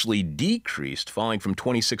actually decreased, falling from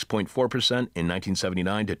 26.4% in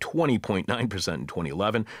 1979 to 20.9% in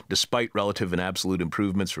 2011. Despite relative and absolute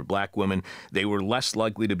improvements for black women, they were less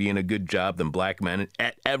likely to be in a good job than black men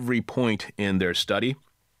at every point in their study.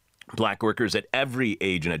 Black workers at every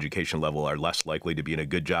age and education level are less likely to be in a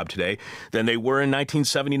good job today than they were in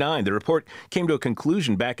 1979. The report came to a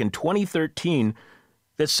conclusion back in 2013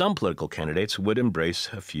 that some political candidates would embrace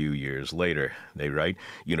a few years later. They write,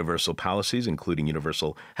 universal policies, including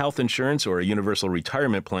universal health insurance or a universal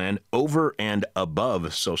retirement plan over and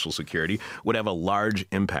above Social Security, would have a large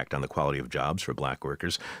impact on the quality of jobs for black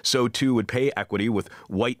workers. So, too, would pay equity with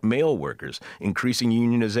white male workers, increasing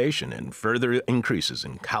unionization and further increases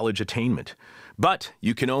in college attainment. But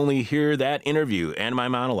you can only hear that interview and my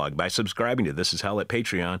monologue by subscribing to This Is Hell at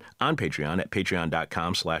Patreon, on Patreon at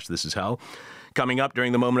patreon.com/thisishell. Coming up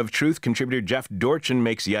during the Moment of Truth, contributor Jeff Dorchin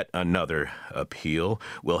makes yet another appeal.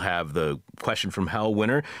 We'll have the Question from Hell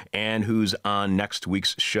winner and who's on next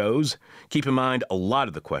week's shows. Keep in mind, a lot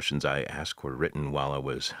of the questions I asked were written while I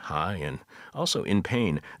was high and also in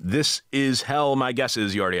pain. This is Hell. My guess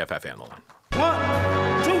is you already have F on the line.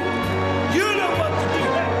 1, 2, you know what to do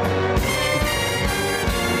now.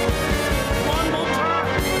 One more time.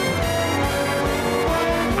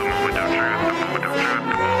 The moment of truth, the moment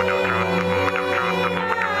of truth, the moment of truth, the moment of truth,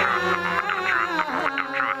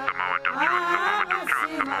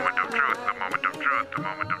 the moment of truth, the moment of truth, the moment of truth, the moment of truth, the moment of truth, the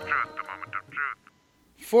moment of truth.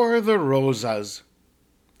 For the Rosas.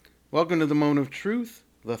 Welcome to the Moment of Truth,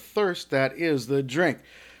 the thirst that is the drink.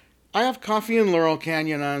 I have coffee in Laurel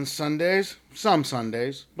Canyon on Sundays, some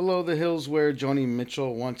Sundays, below the hills where Joni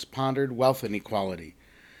Mitchell once pondered wealth inequality.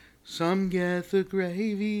 Some get the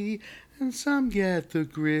gravy, and some get the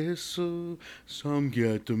gristle, some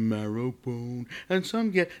get the marrow bone, and some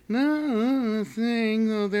get nothing,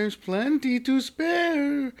 though there's plenty to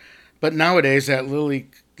spare. But nowadays at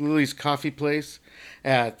Lily's Coffee Place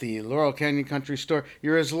at the Laurel Canyon Country Store,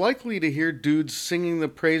 you're as likely to hear dudes singing the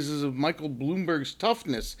praises of Michael Bloomberg's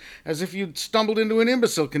toughness as if you'd stumbled into an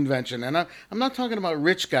imbecile convention. And I'm not talking about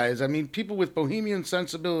rich guys. I mean people with bohemian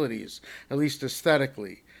sensibilities, at least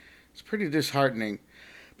aesthetically. It's pretty disheartening.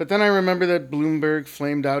 But then I remember that Bloomberg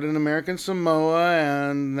flamed out in American Samoa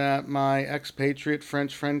and that my expatriate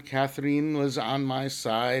French friend Catherine was on my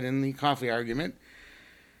side in the coffee argument.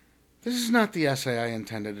 This is not the essay I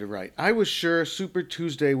intended to write. I was sure Super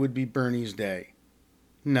Tuesday would be Bernie's day.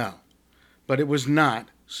 No, but it was not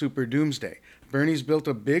Super Doomsday. Bernie's built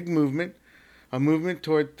a big movement, a movement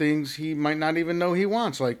toward things he might not even know he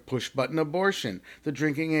wants, like push-button abortion, the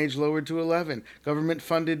drinking age lowered to 11,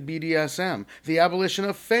 government-funded BDSM, the abolition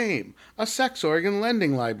of fame, a sex organ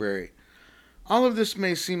lending library. All of this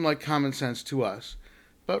may seem like common sense to us,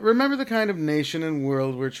 but remember the kind of nation and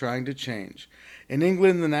world we're trying to change. In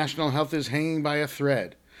England, the national health is hanging by a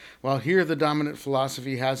thread, while here the dominant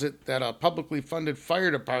philosophy has it that a publicly funded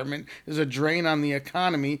fire department is a drain on the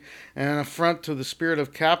economy and an affront to the spirit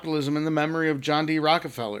of capitalism and the memory of John D.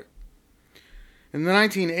 Rockefeller. In the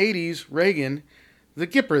 1980s, Reagan, the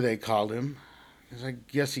Gipper they called him, because I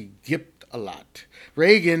guess he gipped a lot.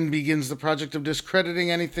 Reagan begins the project of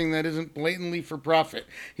discrediting anything that isn't blatantly for profit.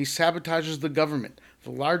 He sabotages the government,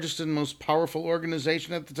 the largest and most powerful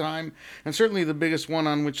organization at the time, and certainly the biggest one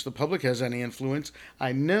on which the public has any influence.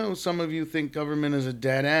 I know some of you think government is a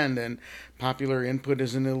dead end and popular input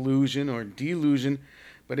is an illusion or delusion,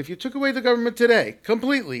 but if you took away the government today,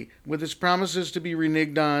 completely, with its promises to be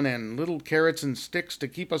reneged on and little carrots and sticks to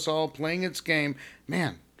keep us all playing its game,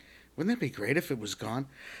 man, wouldn't that be great if it was gone?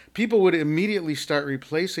 People would immediately start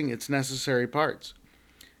replacing its necessary parts.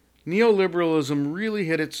 Neoliberalism really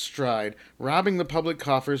hit its stride, robbing the public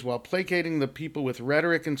coffers while placating the people with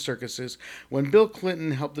rhetoric and circuses when Bill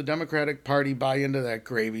Clinton helped the Democratic Party buy into that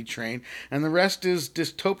gravy train, and the rest is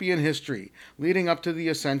dystopian history, leading up to the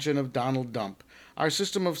ascension of Donald Trump. Our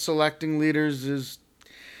system of selecting leaders is,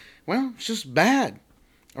 well, it's just bad.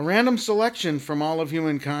 A random selection from all of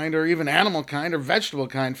humankind, or even animal kind, or vegetable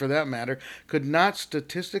kind for that matter, could not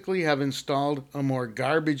statistically have installed a more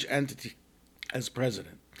garbage entity as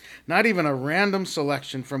president. Not even a random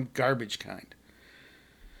selection from garbage kind.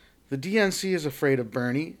 The DNC is afraid of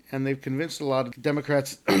Bernie, and they've convinced a lot of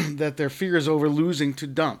Democrats that their fear is over losing to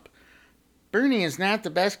Trump. Bernie is not the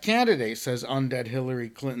best candidate, says undead Hillary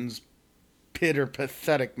Clinton's bitter,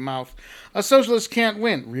 pathetic mouth. A socialist can't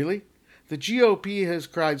win. Really? The GOP has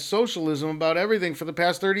cried socialism about everything for the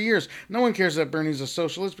past 30 years. No one cares that Bernie's a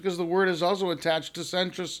socialist because the word is also attached to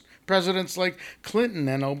centrist presidents like Clinton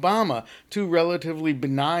and Obama, two relatively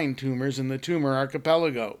benign tumors in the tumor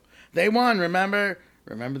archipelago. They won, remember?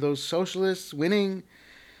 Remember those socialists winning?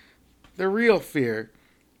 Their real fear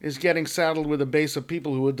is getting saddled with a base of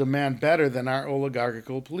people who would demand better than our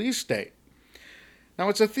oligarchical police state. Now,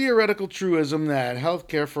 it's a theoretical truism that health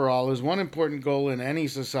care for all is one important goal in any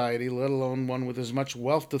society, let alone one with as much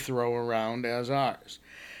wealth to throw around as ours.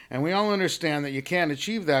 And we all understand that you can't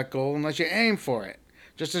achieve that goal unless you aim for it,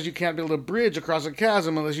 just as you can't build a bridge across a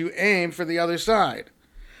chasm unless you aim for the other side.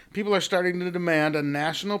 People are starting to demand a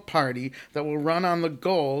national party that will run on the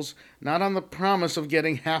goals, not on the promise of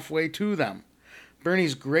getting halfway to them.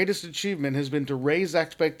 Bernie's greatest achievement has been to raise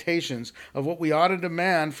expectations of what we ought to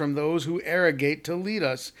demand from those who arrogate to lead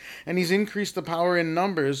us, and he's increased the power in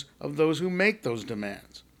numbers of those who make those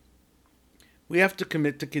demands. We have to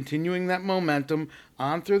commit to continuing that momentum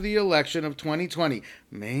on through the election of 2020,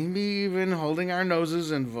 maybe even holding our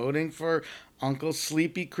noses and voting for Uncle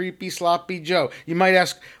Sleepy, Creepy, Sloppy Joe. You might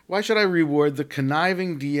ask, why should I reward the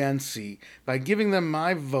conniving DNC by giving them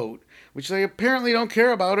my vote, which they apparently don't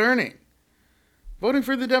care about earning? Voting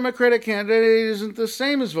for the Democratic candidate isn't the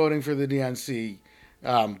same as voting for the DNC.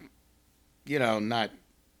 Not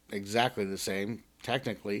exactly the same,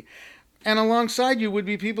 technically. And alongside you would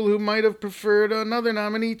be people who might have preferred another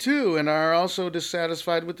nominee too, and are also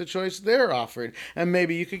dissatisfied with the choice they're offered. And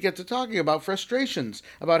maybe you could get to talking about frustrations,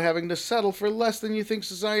 about having to settle for less than you think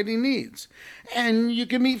society needs. And you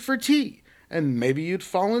could meet for tea, and maybe you'd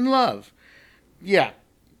fall in love. Yeah.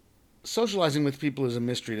 Socializing with people is a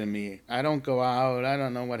mystery to me. I don't go out. I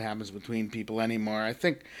don't know what happens between people anymore. I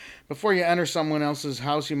think before you enter someone else's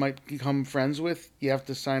house you might become friends with, you have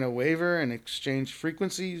to sign a waiver and exchange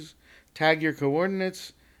frequencies, tag your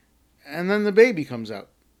coordinates, and then the baby comes out.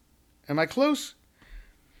 Am I close?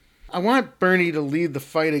 I want Bernie to lead the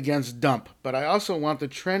fight against dump, but I also want the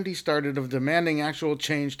trend he started of demanding actual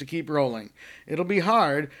change to keep rolling. It'll be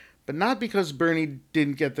hard, but not because Bernie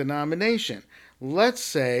didn't get the nomination. Let's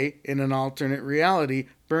say, in an alternate reality,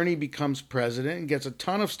 Bernie becomes president and gets a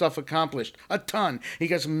ton of stuff accomplished. A ton. He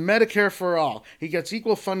gets Medicare for all. He gets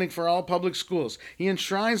equal funding for all public schools. He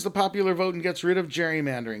enshrines the popular vote and gets rid of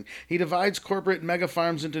gerrymandering. He divides corporate mega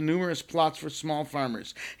farms into numerous plots for small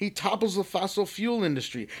farmers. He topples the fossil fuel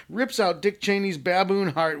industry, rips out Dick Cheney's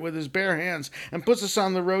baboon heart with his bare hands, and puts us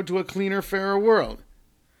on the road to a cleaner, fairer world.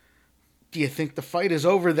 Do you think the fight is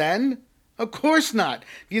over then? Of course not.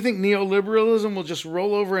 Do you think neoliberalism will just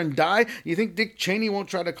roll over and die? Do you think Dick Cheney won't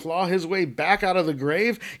try to claw his way back out of the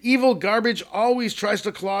grave? Evil garbage always tries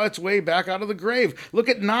to claw its way back out of the grave. Look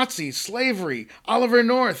at Nazis, slavery, Oliver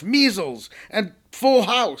North, measles, and Full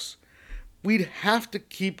House. We'd have to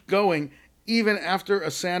keep going even after a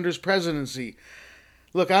Sanders presidency.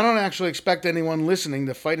 Look, I don't actually expect anyone listening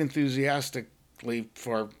to fight enthusiastically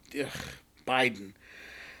for Biden.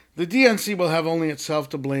 The DNC will have only itself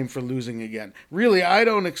to blame for losing again. Really, I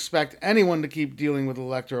don't expect anyone to keep dealing with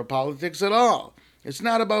electoral politics at all. It's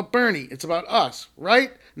not about Bernie, it's about us,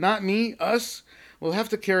 right? Not me, us. We'll have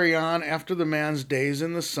to carry on after the man's days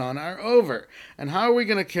in the sun are over. And how are we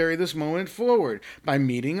going to carry this moment forward? By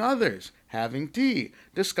meeting others, having tea,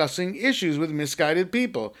 discussing issues with misguided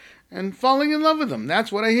people, and falling in love with them.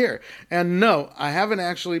 That's what I hear. And no, I haven't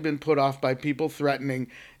actually been put off by people threatening,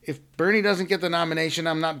 if Bernie doesn't get the nomination,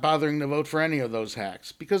 I'm not bothering to vote for any of those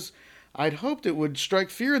hacks. Because I'd hoped it would strike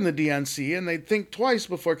fear in the DNC and they'd think twice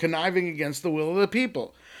before conniving against the will of the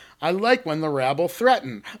people. I like when the rabble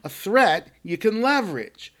threaten. A threat you can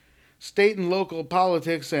leverage. State and local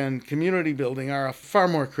politics and community building are far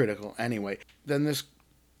more critical, anyway, than this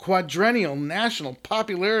quadrennial national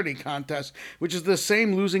popularity contest, which is the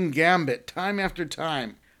same losing gambit time after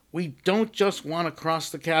time. We don't just want to cross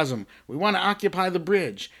the chasm. We want to occupy the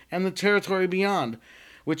bridge and the territory beyond,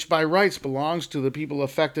 which by rights belongs to the people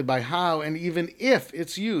affected by how and even if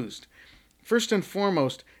it's used. First and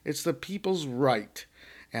foremost, it's the people's right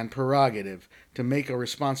and prerogative to make a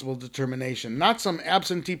responsible determination, not some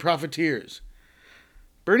absentee profiteers.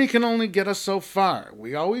 Bernie can only get us so far.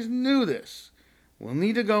 We always knew this. We'll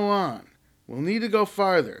need to go on. We'll need to go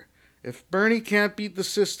farther. If Bernie can't beat the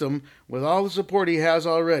system with all the support he has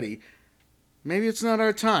already, maybe it's not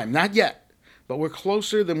our time. Not yet. But we're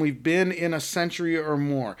closer than we've been in a century or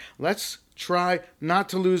more. Let's try not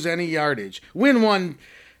to lose any yardage. Win one,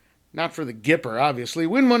 not for the Gipper, obviously.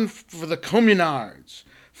 Win one for the Communards,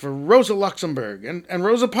 for Rosa Luxemburg and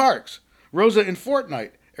Rosa Parks. Rosa in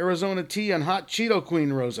Fortnite. Arizona Tea and Hot Cheeto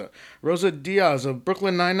Queen Rosa. Rosa Diaz of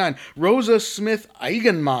Brooklyn Nine-Nine. Rosa Smith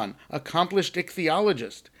Eigenmann, accomplished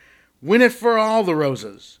ichthyologist. Win it for all the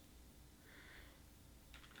Rosas.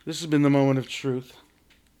 This has been the moment of truth.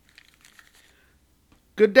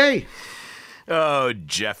 Good day. Oh,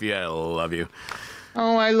 Jeffy, I love you.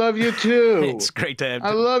 Oh, I love you too. It's great to have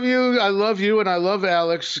I love you, and I love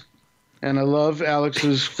Alex, and I love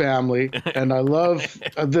Alex's family, and I love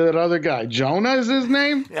that other guy. Jonah is his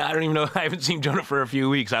name? Yeah, I don't even know. I haven't seen Jonah for a few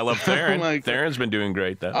weeks. I love Theron. Theron's been doing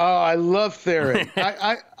great, though. Oh, I love Theron.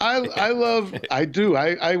 I do.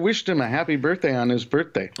 I wished him a happy birthday on his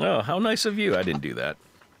birthday. Oh, how nice of you. I didn't do that.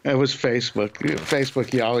 It was Facebook.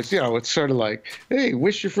 Facebook, you always, it's sort of like, hey,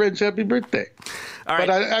 wish your friends happy birthday. All right.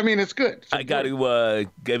 But I mean, it's good. I got to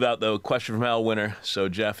give out the Question from Hell winner. So,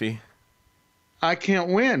 Jeffy. I can't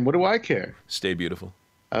win. What do I care? Stay beautiful.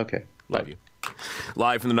 Okay. Love you.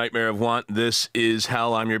 Live from the Nightmare of Want, this is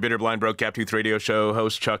Hell. I'm your bitter, blind, broke, gap-toothed radio show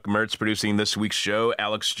host, Chuck Mertz, producing this week's show.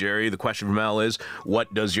 Alex Jerry. The question from Hell is,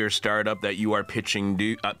 what does your startup that you are pitching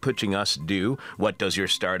us do? What does your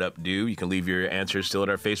startup do? You can leave your answers still at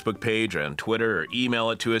our Facebook page or on Twitter or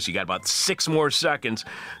email it to us. You got about 6 more seconds.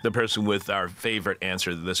 The person with our favorite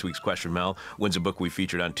answer to this week's question from Hell wins a book we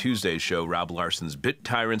featured on Tuesday's show, Rob Larson's Bit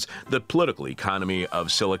Tyrants, The Political Economy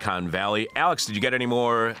of Silicon Valley. Alex, did you get any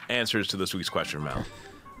more answers to this week's question, Mel?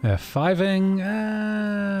 Fiving?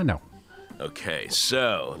 No. Okay,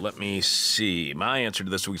 so let me see. My answer to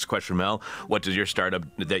this week's question, Mel, what does your startup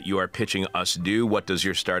that you are pitching us do? What does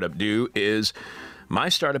your startup do is... My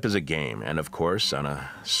startup is a game, and of course, on a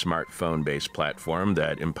smartphone-based platform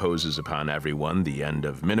that imposes upon everyone the end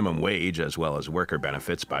of minimum wage as well as worker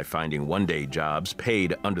benefits by finding one-day jobs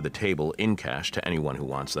paid under the table in cash to anyone who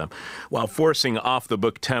wants them, while forcing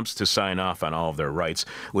off-the-book temps to sign off on all of their rights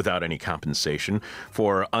without any compensation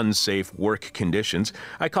for unsafe work conditions.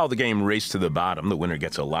 I call the game Race to the Bottom. The winner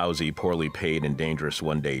gets a lousy, poorly paid, and dangerous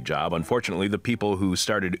one-day job. Unfortunately, the people who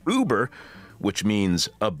started Uber which means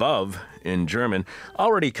above in German,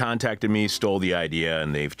 already contacted me, stole the idea,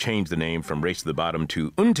 and they've changed the name from Race to the Bottom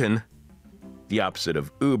to Unten, the opposite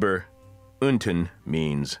of Uber. Unten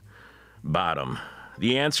means bottom.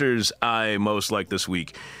 The answers I most like this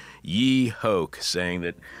week. Yi Hoke saying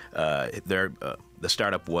that the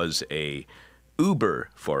startup was a Uber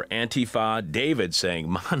for Antifa. David saying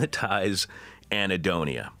monetize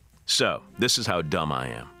Anhedonia. So, this is how dumb I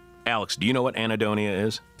am. Alex, do you know what Anhedonia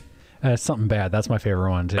is? Something bad. That's my favorite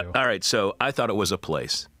one, too. All right, so I thought it was a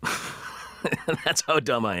place. That's how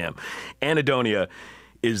dumb I am. Anhedonia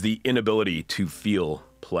is the inability to feel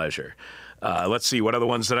pleasure. Let's see, what are the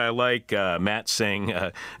ones that I like? Mike saying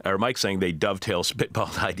they dovetail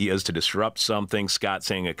spitballed ideas to disrupt something. Scott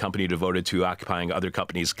saying a company devoted to occupying other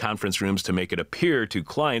companies' conference rooms to make it appear to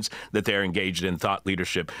clients that they're engaged in thought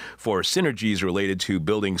leadership for synergies related to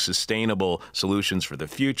building sustainable solutions for the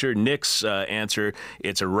future. Nick's answer,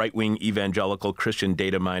 it's a right-wing evangelical Christian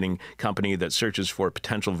data mining company that searches for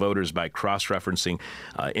potential voters by cross-referencing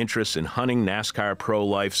interests in hunting, NASCAR,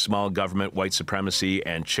 pro-life, small government, white supremacy,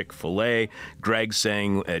 and Chick-fil-A. Greg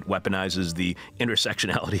saying it weaponizes the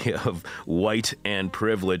intersectionality of white and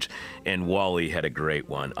privilege. And Wally had a great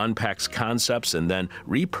one. Unpacks concepts and then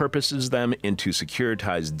repurposes them into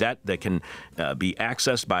securitized debt that can be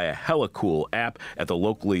accessed by a hella cool app at the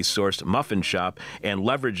locally sourced muffin shop and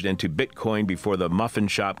leveraged into Bitcoin before the muffin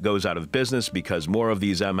shop goes out of business because more of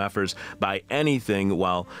these MFers buy anything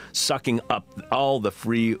while sucking up all the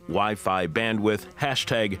free Wi-Fi bandwidth.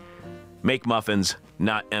 Hashtag make muffins,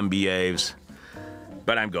 not MBAs.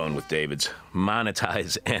 But I'm going with David's.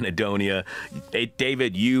 Monetize Anhedonia. Hey,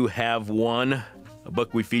 David, you have one. A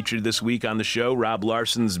book we featured this week on the show, Rob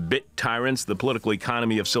Larson's Bit Tyrants, The Political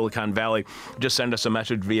Economy of Silicon Valley. Just send us a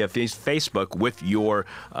message via Facebook with your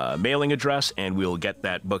mailing address, and we'll get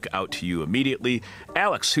that book out to you immediately.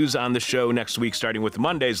 Alex, who's on the show next week, starting with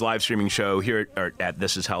Monday's live streaming show here at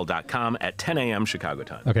thisishell.com at 10 a.m. Chicago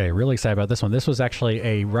time. Okay, really excited about this one. This was actually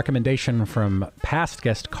a recommendation from past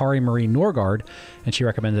guest Kari Marie Norgard, and she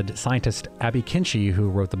recommended scientist Abby Kinchy, who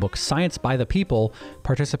wrote the book Science by the People,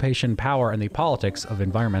 Participation, Power, and the Politics of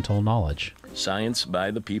Environmental Knowledge. Science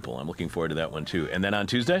by the People. I'm looking forward to that one, too. And then on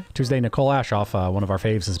Tuesday? Tuesday, Nicole Ashoff, one of our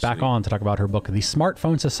faves, is back on to talk about her book, The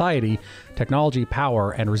Smartphone Society, Technology,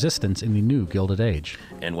 Power, and Resistance in the New Gilded Age.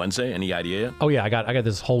 And Wednesday, any idea yet? Oh, yeah, I got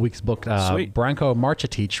this whole week's book. Sweet. Branko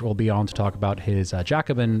Marcetic will be on to talk about his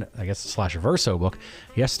Jacobin, / Verso book,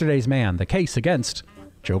 Yesterday's Man, The Case Against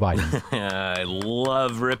Joe Biden. I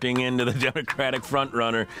love ripping into the Democratic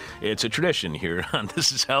frontrunner. It's a tradition here on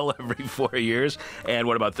This Is Hell every 4 years. And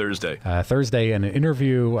what about Thursday? Thursday, an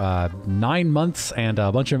interview, 9 months, and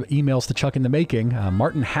a bunch of emails to Chuck in the making.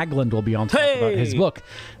 Martin Hagland will be on to talk about his book,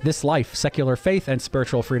 This Life, Secular Faith and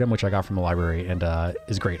Spiritual Freedom, which I got from the library, and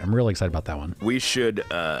is great. I'm really excited about that one. We should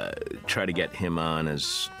try to get him on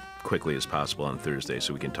as quickly as possible on Thursday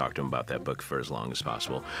so we can talk to him about that book for as long as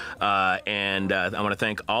possible. And I want to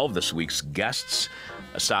thank all of this week's guests.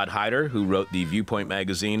 Assad Haider, who wrote the Viewpoint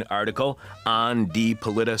magazine article on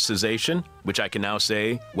depoliticization, which I can now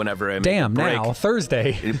say whenever I make a break. Now,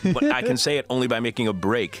 Thursday. I can say it only by making a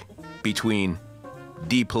break between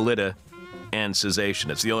depoliticization and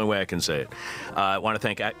cessation. It's the only way I can say it. I want to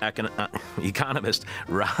thank economist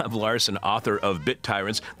Rob Larson, author of Bit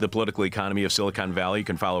Tyrants, The Political Economy of Silicon Valley. You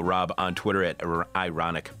can follow Rob on Twitter at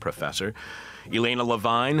Ironic Professor. Elena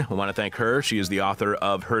Levine, I want to thank her. She is the author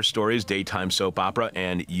of Her Stories, Daytime Soap Opera,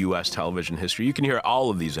 and U.S. Television History. You can hear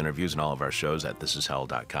all of these interviews and all of our shows at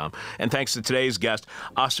thisishell.com. And thanks to today's guest,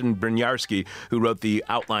 Austin Brynjarski, who wrote the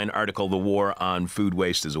outline article, The War on Food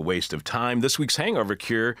Waste is a Waste of Time. This week's hangover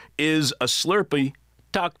cure is a Slurpee.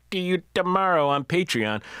 Talk to you tomorrow on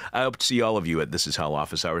Patreon. I hope to see all of you at This Is Hell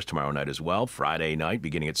office hours tomorrow night as well. Friday night,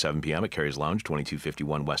 beginning at 7 p.m. at Carrie's Lounge,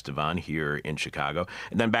 2251 West Devon here in Chicago.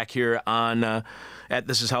 And then back here on at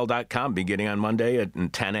thisishell.com, beginning on Monday at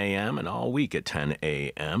 10 a.m. and all week at 10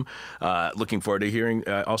 a.m. Looking forward to hearing,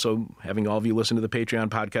 also having all of you listen to the Patreon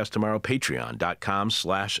podcast tomorrow,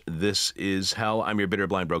 patreon.com/thisishell. I'm your bitter,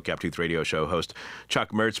 blind, broke, gap-toothed radio show host,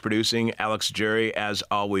 Chuck Mertz, producing, Alex Jerry. As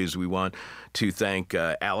always, we want to thank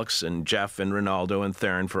Alex and Jeff and Ronaldo and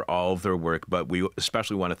Theron for all of their work, but we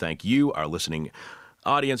especially want to thank you, our listening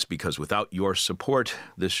audience, because without your support,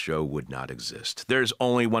 this show would not exist. There's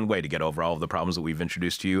only one way to get over all of the problems that we've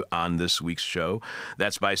introduced to you on this week's show.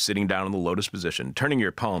 That's by sitting down in the lotus position, turning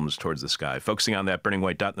your palms towards the sky, focusing on that burning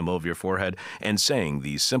white dot in the middle of your forehead, and saying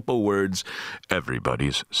these simple words,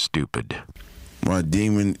 everybody's stupid. My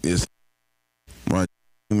demon is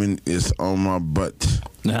on my butt.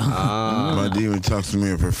 My demon talks to me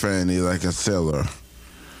in profanity like a sailor.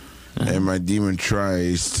 and my demon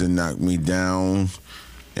tries to knock me down,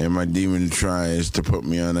 and my demon tries to put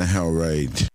me on a hell ride.